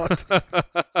I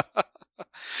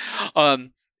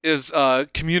don't. Is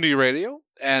community radio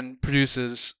and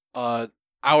produces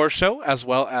our show as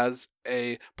well as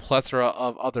a plethora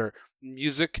of other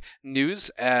music,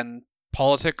 news, and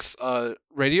politics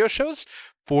radio shows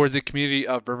for the community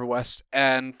of River West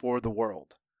and for the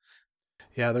world.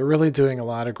 Yeah, they're really doing a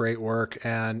lot of great work,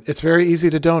 and it's very easy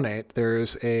to donate.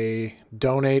 There's a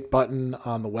donate button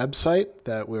on the website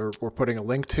that we're putting a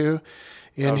link to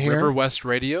in here.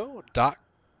 riverwestradio.com.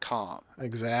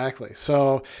 Exactly.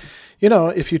 So,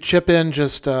 if you chip in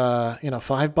just $5,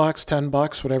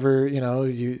 $10, whatever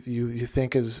you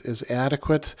think is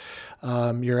adequate,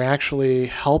 you're actually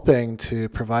helping to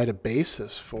provide a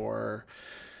basis for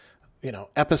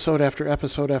episode after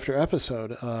episode after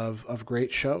episode of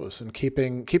great shows, and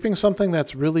keeping something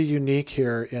that's really unique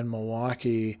here in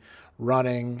Milwaukee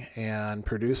running and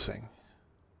producing.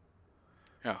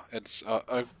 Yeah, it's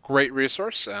a great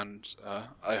resource, and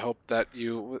I hope that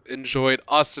you enjoyed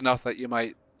us enough that you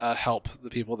might help the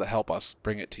people that help us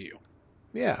bring it to you.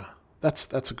 Yeah,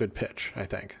 that's a good pitch, I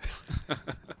think.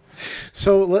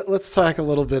 So let's talk a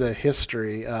little bit of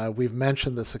history. We've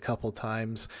mentioned this a couple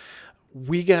times.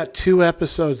 We got 2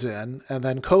 episodes in, and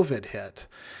then COVID hit.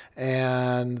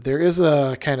 And there is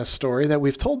a kind of story that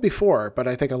we've told before, but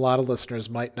I think a lot of listeners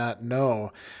might not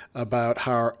know about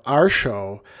how our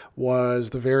show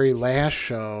was the very last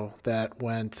show that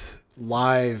went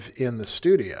live in the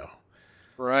studio.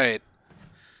 Right.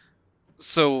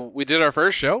 So we did our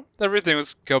first show. Everything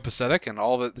was copacetic, and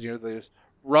all of it, the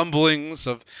rumblings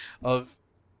of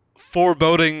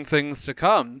foreboding things to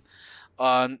come.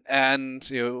 And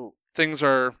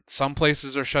some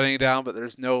places are shutting down, but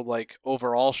there's no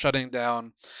overall shutting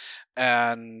down.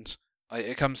 And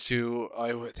it comes to,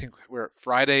 I think we're at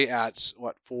Friday at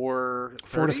 4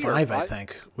 to 5, I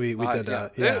think we did.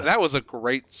 Yeah. That was a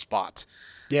great spot.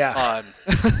 Yeah.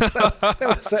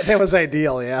 That was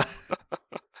ideal. Yeah.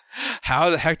 How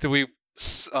the heck did we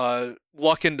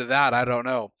luck into that? I don't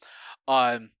know.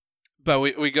 But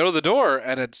we go to the door,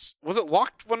 and was it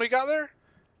locked when we got there?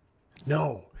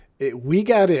 No. We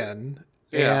got in,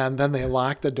 and then they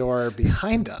locked the door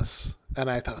behind us. And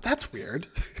I thought, that's weird.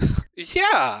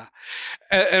 Yeah.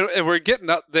 And we're getting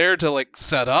up there to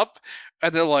set up.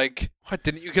 And they're like, what,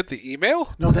 didn't you get the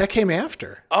email? No, that came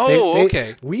after. Oh,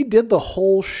 okay. We did the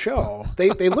whole show. They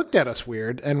looked at us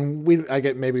weird, and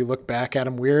maybe looked back at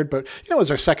them weird, but it was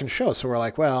our second show, so we're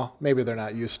like, well, maybe they're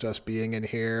not used to us being in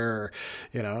here, or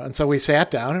and so we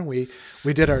sat down and we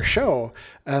did our show,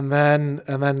 and then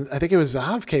I think it was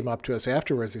Zav came up to us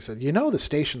afterwards. He said, the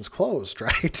station's closed,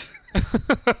 right?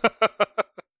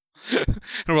 And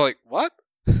we're like, what?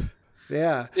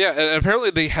 Yeah. Yeah, and apparently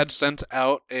they had sent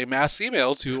out a mass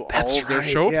email to all of their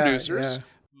show producers,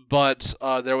 but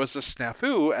there was a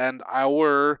snafu, and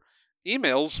our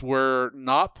emails were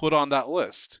not put on that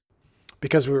list.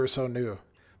 Because we were so new.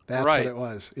 That's right. What it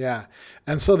was. Yeah.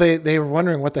 And so they were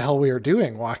wondering what the hell we were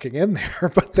doing walking in there,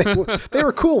 but they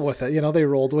were cool with it. They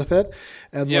rolled with it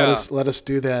and let us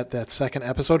do that second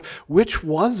episode, which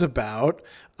was about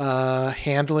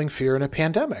handling fear in a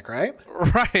pandemic, right?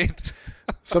 Right.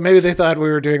 So maybe they thought we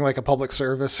were doing a public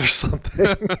service or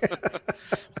something.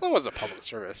 Well, it was a public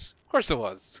service. Of course it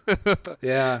was.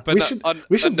 Yeah. But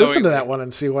we should listen to that one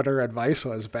and see what our advice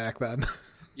was back then.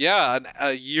 Yeah,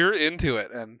 a year into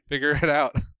it and figure it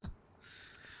out.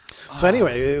 So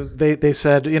anyway, they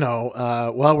said,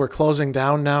 well, we're closing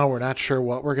down now. We're not sure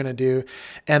what we're going to do.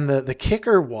 And the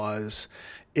kicker was,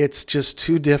 it's just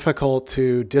too difficult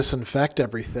to disinfect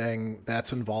everything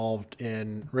that's involved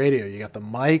in radio. You got the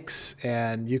mics,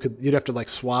 and you'd have to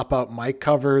swap out mic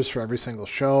covers for every single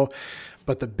show.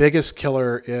 But the biggest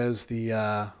killer is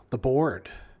the board.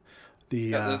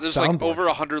 There's soundboard. Over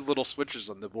 100 little switches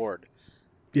on the board.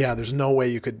 Yeah, there's no way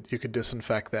you could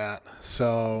disinfect that.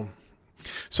 So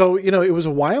So, it was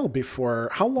a while before.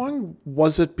 How long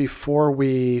was it before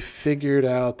we figured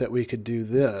out that we could do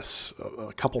this?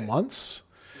 A couple months?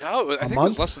 No, I A think it was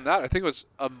month? less than that. I think it was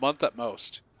a month at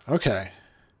most. Okay.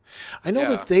 I know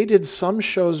that Yeah. they did some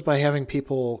shows by having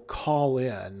people call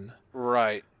in,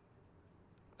 Right.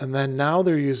 and then now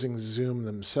they're using Zoom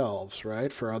themselves,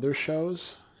 right, for other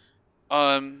shows?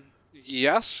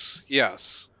 Yes,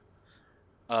 yes.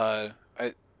 I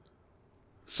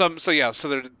so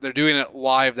they're doing it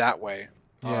live that way.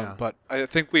 Yeah. But I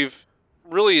think we've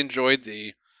really enjoyed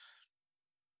the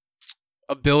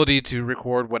ability to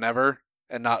record whenever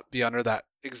and not be under that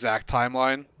exact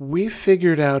timeline. We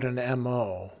figured out an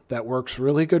MO that works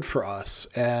really good for us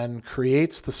and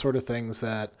creates the sort of things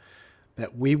that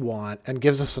we want and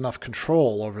gives us enough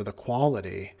control over the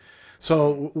quality.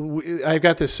 So I've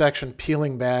got this section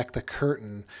peeling back the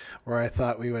curtain where I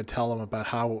thought we would tell them about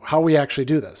how we actually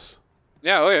do this.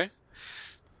 Yeah, okay.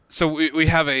 So we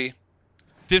have a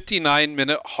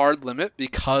 59-minute hard limit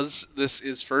because this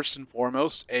is first and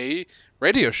foremost a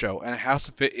radio show and it has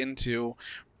to fit into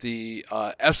the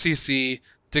FCC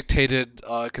dictated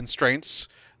constraints.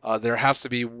 There has to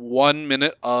be 1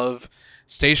 minute of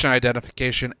station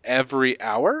identification every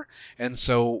hour, and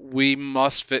so we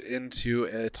must fit into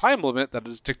a time limit that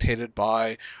is dictated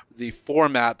by the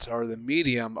format or the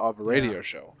medium of a radio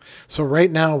show. So right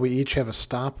now we each have a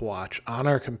stopwatch on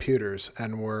our computers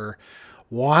and we're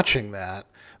watching that.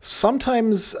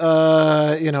 Sometimes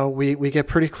we get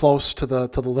pretty close to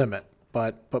the limit,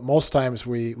 but most times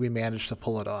we manage to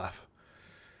pull it off.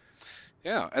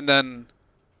 Yeah, and then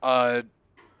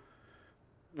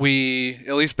we,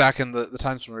 at least back in the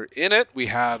times when we were in it, we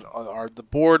had the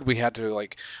board. We had to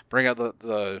bring out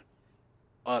the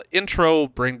intro,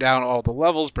 bring down all the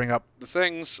levels, bring up the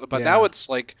things. But now it's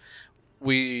like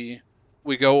we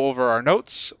go over our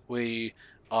notes. We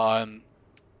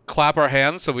clap our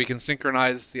hands so we can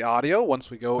synchronize the audio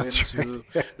once we go into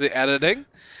the editing,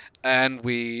 and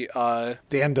we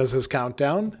Dan does his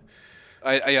countdown. So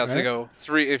I go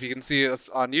 3. If you can see us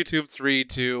on YouTube, 3,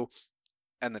 2,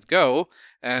 and then go,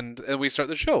 and we start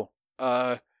the show.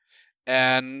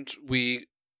 And we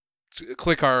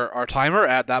click our timer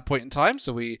at that point in time,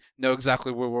 so we know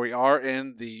exactly where we are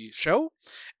in the show,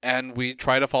 and we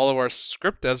try to follow our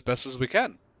script as best as we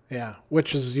can. Yeah,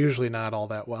 which is usually not all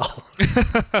that well.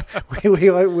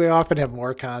 we often have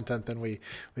more content than we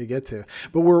get to.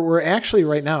 But we're actually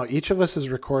right now, each of us is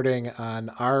recording on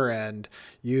our end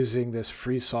using this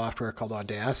free software called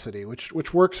Audacity,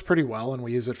 which works pretty well, and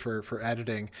we use it for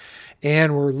editing.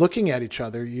 And we're looking at each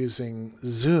other using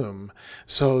Zoom.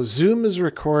 So Zoom is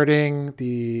recording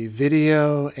the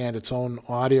video and its own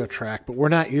audio track, but we're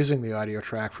not using the audio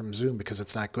track from Zoom because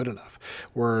it's not good enough.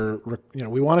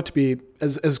 We want it to be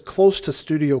as close to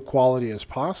studio quality as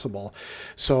possible.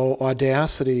 So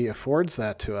Audacity affords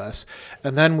that to us.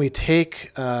 And then we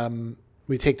take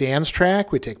Dan's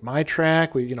track, we take my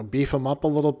track, we beef them up a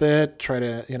little bit, try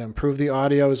to improve the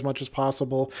audio as much as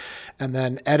possible, and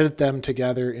then edit them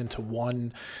together into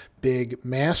one big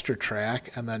master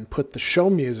track, and then put the show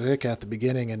music at the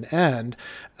beginning and end.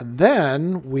 And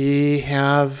then we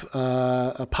have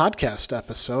a podcast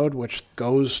episode which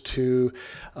goes to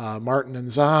Martin and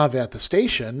Zav at the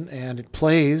station, and it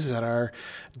plays at our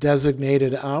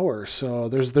designated hour. So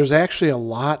there's actually a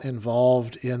lot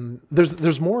involved in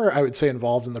there's more, I would say,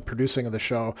 involved in the producing of the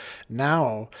show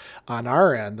now on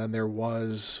our end than there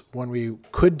was when we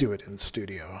could do it in the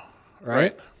studio,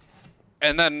 right?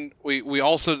 And then we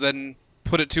also then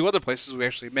put it to other places. We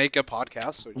actually make a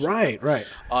podcast. Right.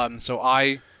 So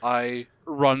I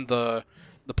run the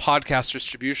podcast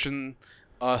distribution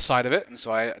side of it, and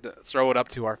so I throw it up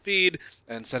to our feed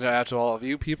and send it out to all of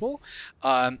you people.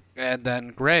 And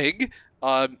then Greg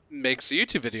makes a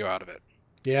YouTube video out of it.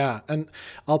 Yeah, and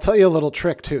I'll tell you a little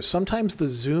trick too. Sometimes the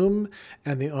Zoom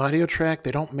and the audio track, they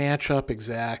don't match up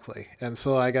exactly. And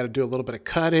so I got to do a little bit of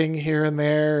cutting here and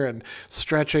there and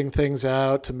stretching things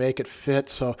out to make it fit.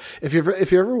 So if you're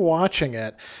ever watching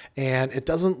it and it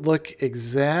doesn't look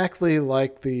exactly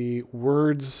like the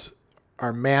words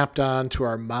are mapped onto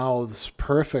our mouths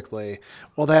perfectly,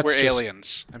 well, we're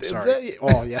aliens. I'm sorry.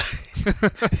 Oh yeah.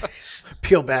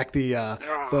 Peel back the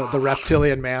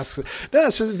reptilian masks. No,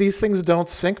 it's just these things don't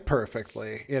sync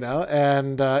perfectly,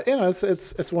 and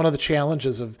it's one of the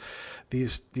challenges of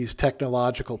these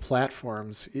technological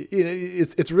platforms.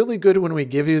 It's really good when we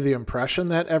give you the impression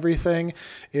that everything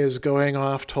is going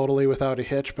off totally without a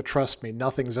hitch, but trust me,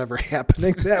 nothing's ever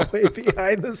happening that way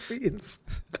behind the scenes.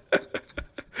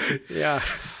 Yeah.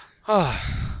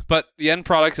 But the end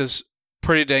product is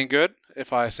pretty dang good,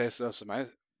 if I say so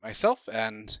myself.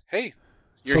 And hey,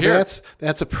 You're So here.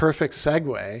 that's a perfect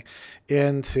segue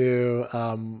into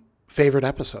favorite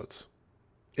episodes.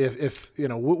 If you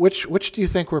know, which do you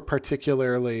think were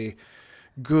particularly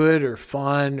good or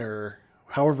fun or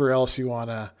however else you want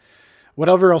to,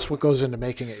 whatever else what goes into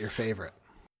making it your favorite?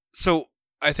 So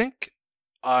I think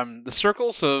the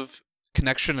Circles of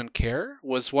Connection and Care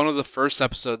was one of the first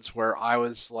episodes where I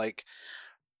was like,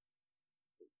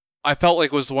 I felt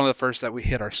like it was one of the first that we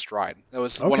hit our stride. That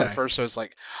was one of the Okay. first I was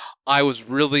like, I was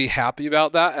really happy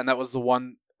about that, and that was the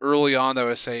one early on that I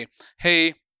would say,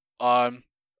 hey, um,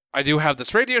 I do have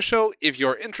this radio show. If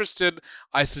you're interested,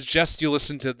 I suggest you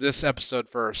listen to this episode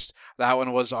first. That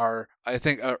one was our, I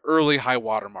think, early high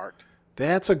watermark.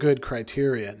 That's a good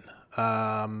criterion.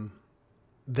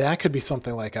 That could be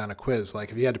something like on a quiz.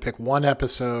 Like if you had to pick one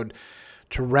episode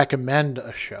to recommend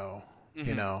a show, you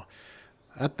Hmm. know,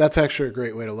 that's actually a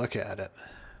great way to look at it.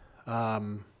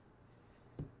 Um,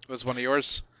 Was one of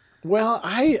yours? well,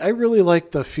 I really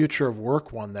like the Future of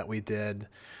Work one that we did,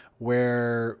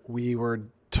 where we were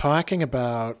talking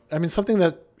about, I mean, something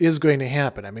that is going to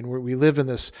happen. I mean, we live in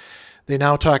this, they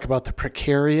now talk about the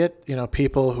precariat, you know,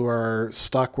 people who are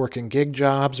stuck working gig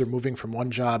jobs or moving from one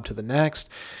job to the next.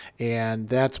 And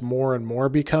that's more and more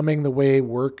becoming the way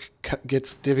work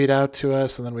gets divvied out to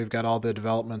us. And then we've got all the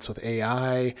developments with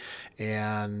AI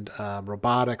and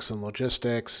robotics and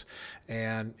logistics.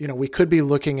 And, you know, we could be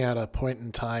looking at a point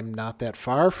in time not that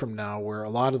far from now where a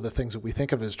lot of the things that we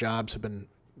think of as jobs have been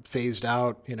phased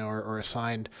out, you know, or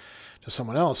assigned to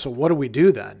someone else. So what do we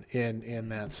do then in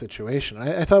that situation?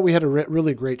 I thought we had a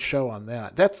really great show on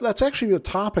that. That's actually a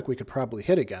topic we could probably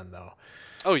hit again, though.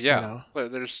 Oh You yeah. know,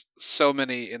 There's so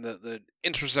many in the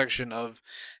intersection of,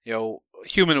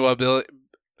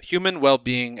 human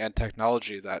well-being and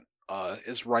technology that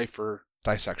is ripe for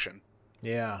dissection.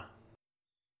 yeah.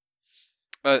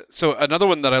 So another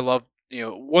one that I love,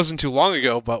 wasn't too long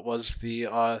ago, but was the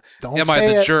Don't "Am I say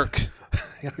the it. Jerk?"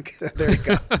 Okay, there you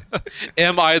go.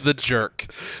 Am I the Jerk?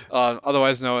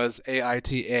 Otherwise known as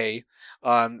AITA,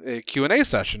 a Q&A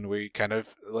session. We kind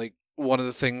of like one of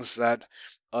the things that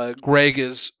Greg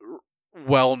is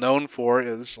well known for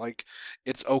is like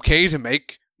it's okay to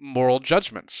make moral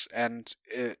judgments, and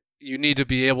you need to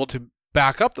be able to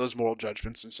back up those moral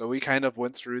judgments. And so we kind of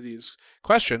went through these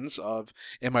questions of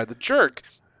 "Am I the jerk?"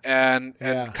 and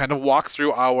Yeah. kind of walk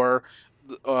through our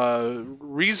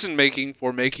reason making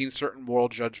for making certain moral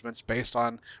judgments based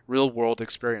on real world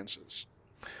experiences.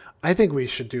 I think we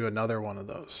should do another one of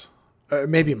those.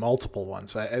 Maybe multiple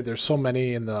ones. There's so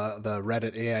many in the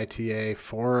Reddit AITA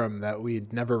forum that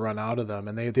we'd never run out of them,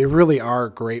 and they really are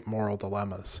great moral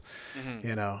dilemmas. Hmm.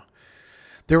 You know,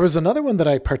 there was another one that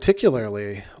I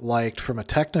particularly liked from a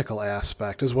technical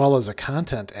aspect as well as a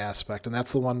content aspect, and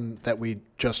that's the one that we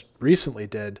just recently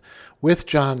did with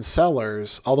John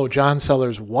Sellers. Although John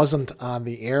Sellers wasn't on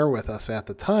the air with us at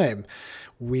the time,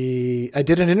 I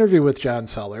did an interview with John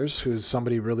Sellers, who's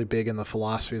somebody really big in the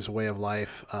philosophy as a way of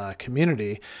life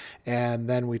community, and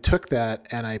then we took that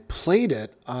and I played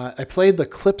it. I played the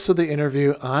clips of the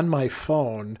interview on my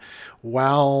phone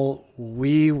while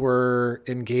we were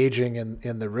engaging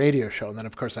in the radio show, and then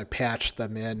of course I patched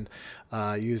them in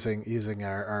using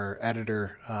our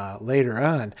editor later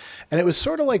on, and it was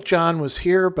sort of like John was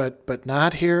here but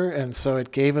not here, and so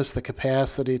it gave us the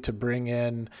capacity to bring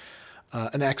in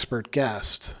an expert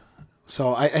guest.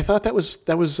 So I thought that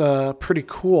was pretty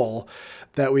cool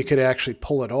that we could actually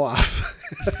pull it off.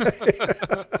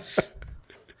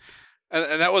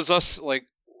 And that was us like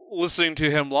listening to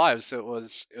him live, so it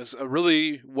was a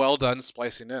really well done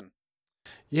splicing in.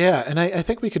 Yeah, and I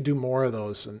think we could do more of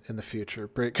those in the future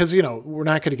because we're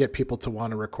not going to get people to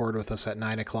want to record with us at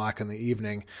 9 o'clock in the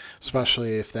evening,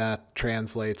 especially if that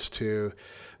translates to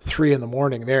 3 in the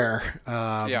morning there.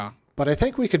 Yeah. But I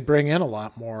think we could bring in a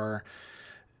lot more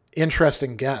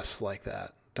interesting guests like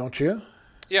that, don't you?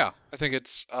 Yeah, I think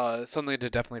it's something to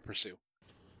definitely pursue.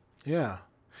 Yeah.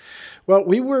 Well,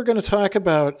 we were going to talk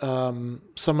about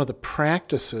some of the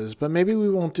practices, but maybe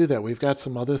we won't do that. We've got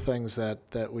some other things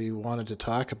that we wanted to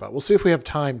talk about. We'll see if we have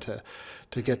time to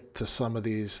get to some of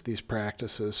these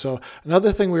practices. So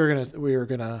another thing we were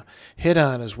gonna hit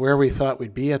on is where we thought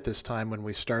we'd be at this time when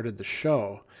we started the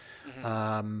show.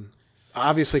 Hmm.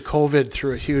 Obviously, COVID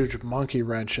threw a huge monkey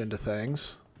wrench into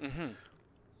things. Hmm.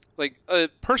 Like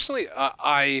personally,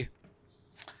 I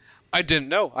didn't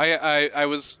know. I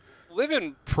was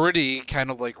living pretty kind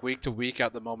of like week to week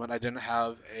at the moment. I didn't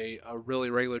have a really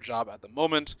regular job at the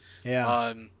moment. Yeah.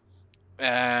 Um,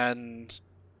 and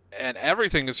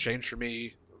everything has changed for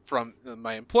me from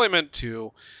my employment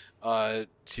to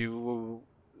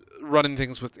running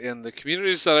things within the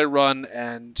communities that I run,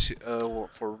 and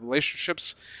for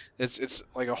relationships, it's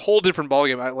like a whole different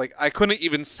ballgame. I couldn't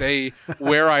even say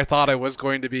where I thought I was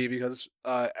going to be because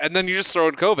and then you just throw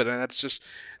in COVID, and that's just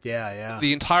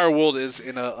the entire world is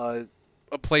in a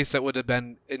place that would have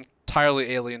been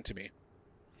entirely alien to me.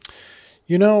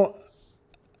 You know,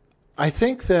 I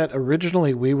think that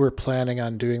originally we were planning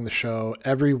on doing the show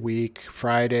every week,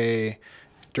 Friday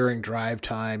during drive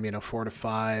time, 4 to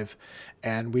 5,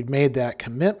 and we'd made that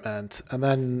commitment. And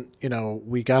then,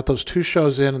 we got those 2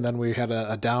 shows in, and then we had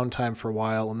a downtime for a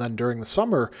while. And then during the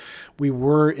summer, we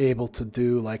were able to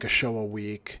do like a show a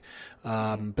week.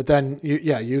 But then,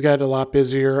 you got a lot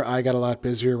busier. I got a lot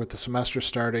busier with the semester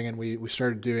starting, and we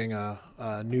started doing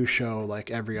a new show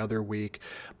like every other week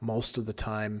most of the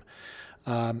time.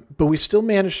 But we still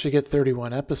managed to get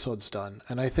 31 episodes done.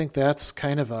 And I think that's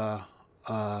kind of a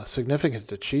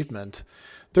significant achievement.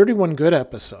 31 good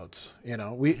episodes.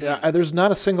 There's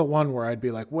not a single one where I'd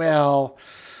be like, well,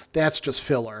 that's just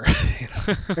filler,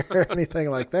 or anything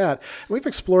like that. We've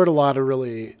explored a lot of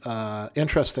really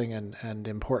interesting and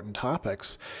important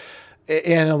topics.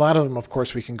 And a lot of them, of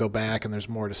course, we can go back and there's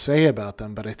more to say about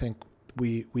them. But I think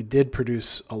we did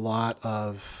produce a lot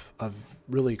of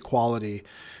really quality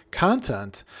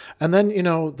content. And then,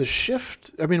 the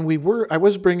shift, I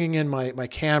was bringing in my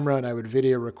camera and I would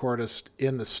video record us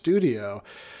in the studio,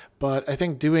 but I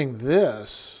think doing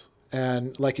this,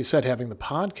 and like you said, having the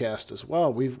podcast as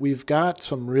well, we've got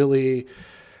some really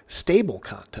stable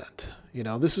content.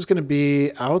 This is going to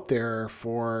be out there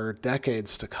for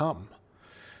decades to come.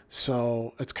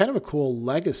 So it's kind of a cool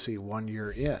legacy 1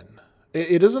 year in.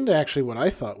 It isn't actually what I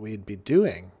thought we'd be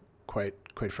doing, quite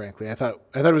frankly. I thought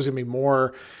it was going to be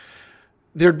more,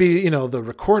 there'd be, the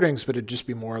recordings, but it'd just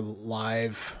be more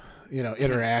live,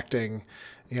 interacting,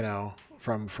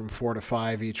 from 4 to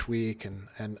 5 each week.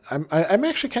 And I'm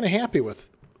actually kind of happy with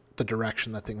the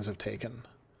direction that things have taken.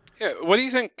 Yeah. What do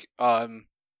you think,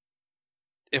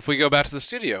 if we go back to the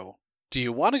studio, do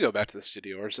you want to go back to the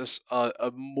studio, or is this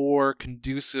a more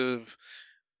conducive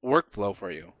workflow for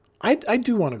you? I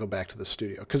do want to go back to the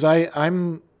studio because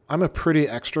I'm a pretty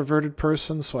extroverted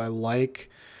person, so I like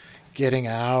getting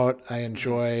out. I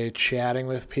enjoy chatting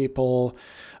with people,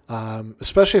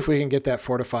 especially if we can get that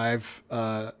 4 to 5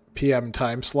 p.m.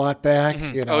 time slot back.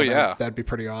 That'd be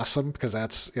pretty awesome because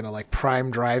that's like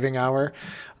prime driving hour.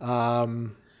 I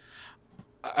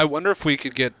wonder if we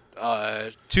could get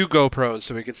 2 GoPros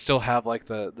so we could still have like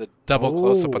the double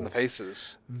close up on the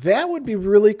faces. That would be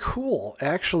really cool.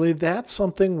 Actually, that's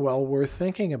something well worth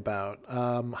thinking about.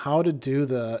 How to do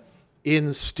the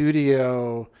in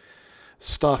studio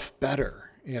stuff better,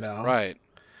 Right.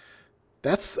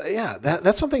 That's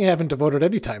something I haven't devoted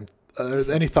any time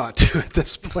any thought to at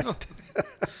this point.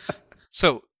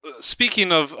 So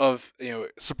speaking of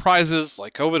surprises,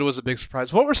 like COVID was a big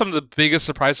surprise. What were some of the biggest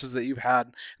surprises that you've had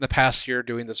in the past year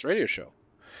doing this radio show?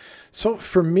 So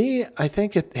for me, I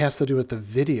think it has to do with the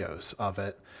videos of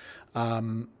it.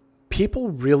 People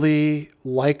really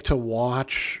like to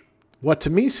watch what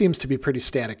to me seems to be pretty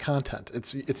static content.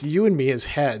 It's you and me as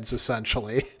heads,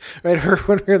 essentially, right? Or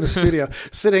when we're in the studio,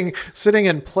 sitting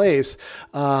in place,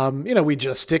 we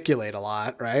gesticulate a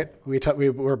lot, right?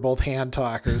 We're both hand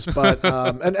talkers, but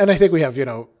and I think we have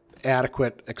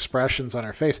adequate expressions on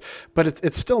our face, but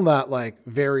it's still not like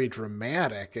very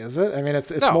dramatic, is it? I mean,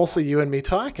 it's No. mostly you and me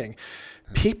talking.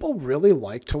 People really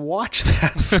like to watch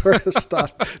that sort of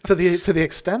stuff to the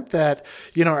extent that,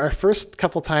 our first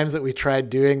couple times that we tried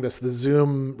doing this, the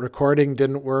Zoom recording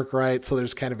didn't work right. So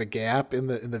there's kind of a gap in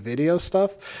the video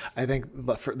stuff. I think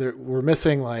we're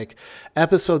missing like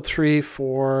episode 3,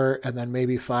 4, and then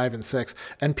maybe 5 and 6.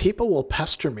 And people will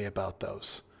pester me about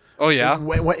those. Oh yeah.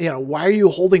 Why are you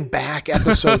holding back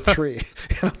episode 3?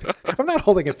 I'm not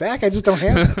holding it back. I just don't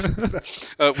have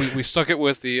it. We stuck it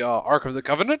with the Ark of the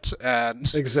Covenant,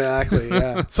 and exactly.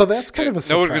 Yeah. So that's kind of a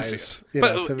surprise. No one could see it.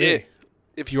 But to me.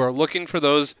 If you are looking for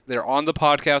those, they're on the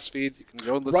podcast feed. You can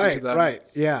go and listen to them. Right.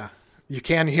 Yeah. You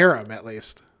can hear them at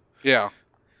least. Yeah.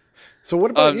 So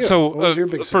what about you? So what was your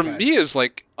big for surprise? me is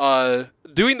like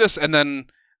doing this and then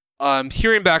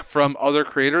hearing back from other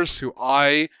creators who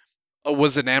I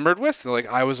was enamored with, like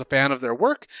I was a fan of their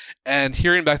work, and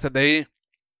hearing back that they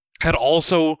had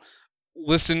also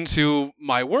listened to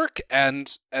my work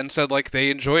and said like they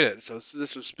enjoyed it. So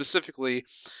this was specifically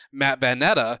Matt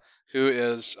Vanetta, who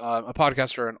is a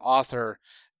podcaster and author,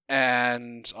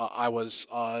 and I was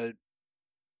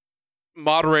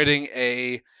moderating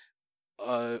a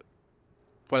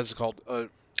what is it called?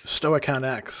 Stoicon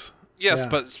X. Yes, Yeah.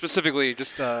 but specifically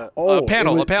just a Oh,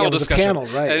 panel it was discussion. a panel,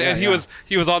 right? And Yeah.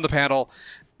 he was on the panel,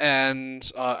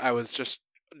 and I was just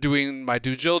doing my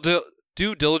due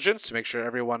diligence to make sure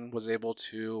everyone was able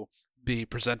to be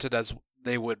presented as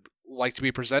they would like to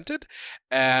be presented,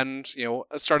 and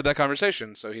started that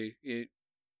conversation. So he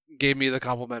gave me the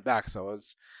compliment back. So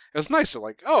it was nice to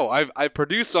like, oh, I've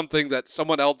produced something that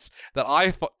someone else that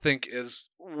I think is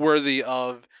worthy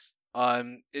of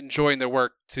enjoying their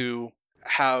work to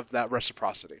have that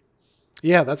reciprocity.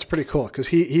 Yeah, that's pretty cool because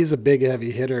he's a big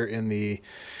heavy hitter in the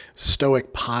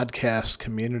Stoic podcast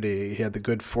community. He had the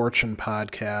Good Fortune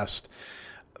podcast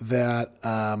that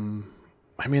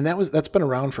that's been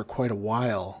around for quite a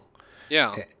while.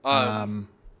 Yeah.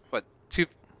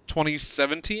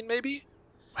 2017 maybe?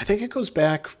 I think it goes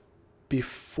back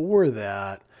before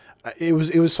that. It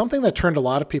was something that turned a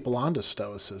lot of people onto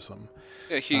Stoicism.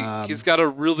 Yeah, he's got a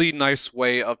really nice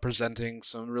way of presenting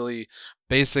some really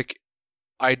basic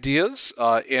ideas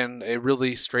in a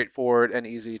really straightforward and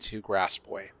easy to grasp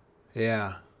way.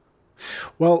 Yeah.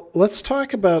 Well, let's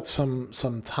talk about some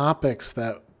topics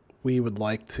that we would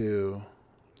like to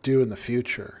do in the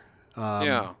future.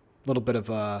 A little bit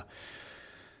of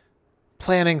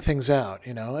planning things out,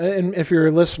 and if you're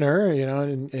a listener,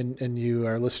 and you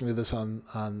are listening to this on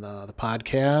the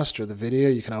podcast or the video,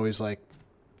 you can always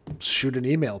shoot an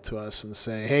email to us and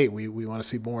say, hey, we want to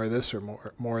see more of this or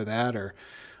more of that, or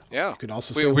you could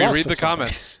also say we read the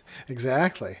comments.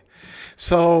 Exactly.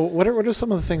 So what are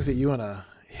some of the things that you want to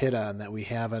hit on that we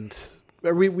haven't,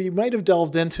 or we might have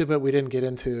delved into, but we didn't get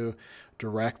into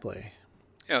directly?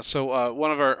 Yeah, so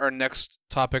one of our next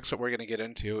topics that we're going to get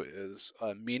into is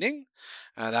meaning.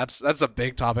 That's a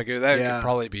big topic. That could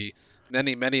probably be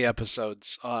many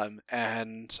episodes.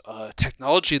 And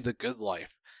technology in the good life.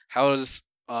 How does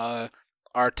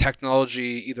our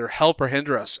technology either help or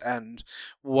hinder us? And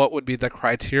what would be the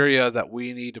criteria that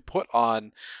we need to put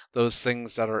on those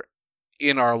things that are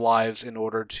in our lives in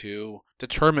order to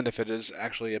determine if it is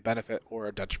actually a benefit or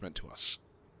a detriment to us?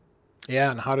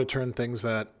 Yeah, and how to turn things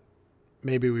that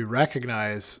maybe we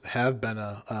recognize have been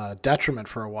a detriment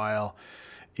for a while,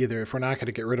 either if we're not going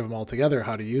to get rid of them altogether,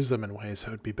 how to use them in ways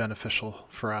that would be beneficial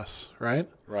for us, right?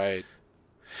 Right.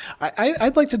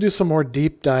 I'd like to do some more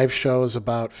deep dive shows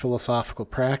about philosophical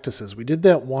practices. We did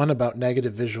that one about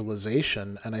negative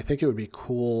visualization, and I think it would be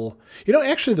cool.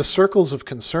 Actually, the circles of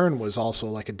concern was also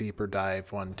like a deeper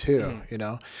dive one too.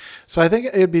 So I think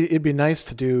it'd be nice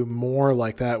to do more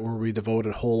like that, where we devote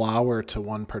a whole hour to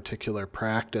one particular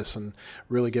practice and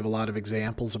really give a lot of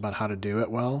examples about how to do it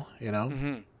well.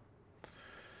 Mm-hmm.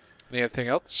 Anything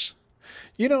else?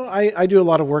 I do a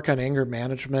lot of work on anger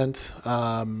management.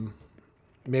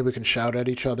 Maybe we can shout at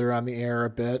each other on the air a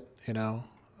bit, I'm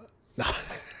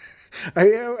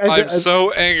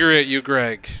so angry at you,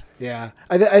 Greg. Yeah,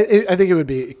 I think it would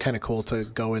be kind of cool to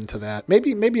go into that.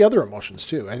 Maybe other emotions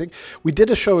too. I think we did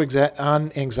a show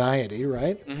on anxiety,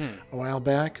 right? Mm-hmm. A while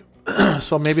back.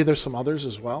 So maybe there's some others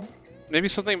as well. Maybe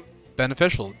something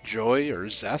beneficial, joy or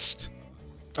zest.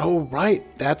 Oh, right.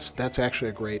 That's actually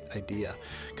a great idea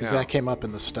because that came up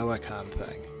in the Stoicon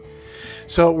thing.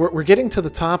 So we're getting to the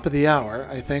top of the hour.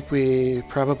 I think we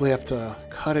probably have to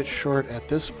cut it short at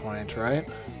this point, right?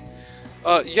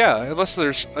 Yeah, unless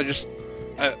there's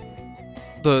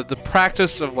the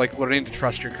practice of learning to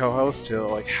trust your co-host,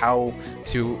 to how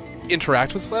to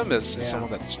interact with them is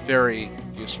something that's very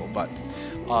useful. But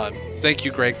thank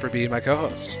you, Greg, for being my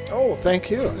co-host. Oh, thank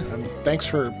you, and thanks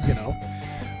for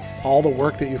all the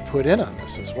work that you've put in on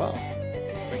this as well.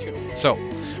 Thank you. So,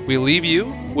 we leave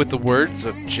you with the words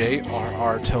of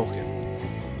J.R.R.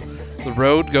 Tolkien. The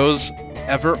road goes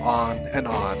ever on and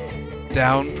on,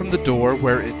 down from the door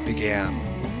where it began.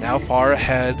 Now far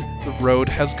ahead the road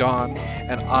has gone,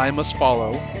 and I must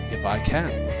follow if I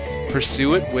can.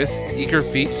 Pursue it with eager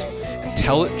feet,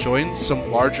 until it joins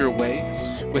some larger way,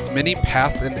 with many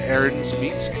paths and errands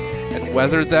meet, and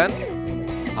whether then,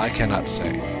 I cannot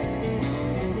say.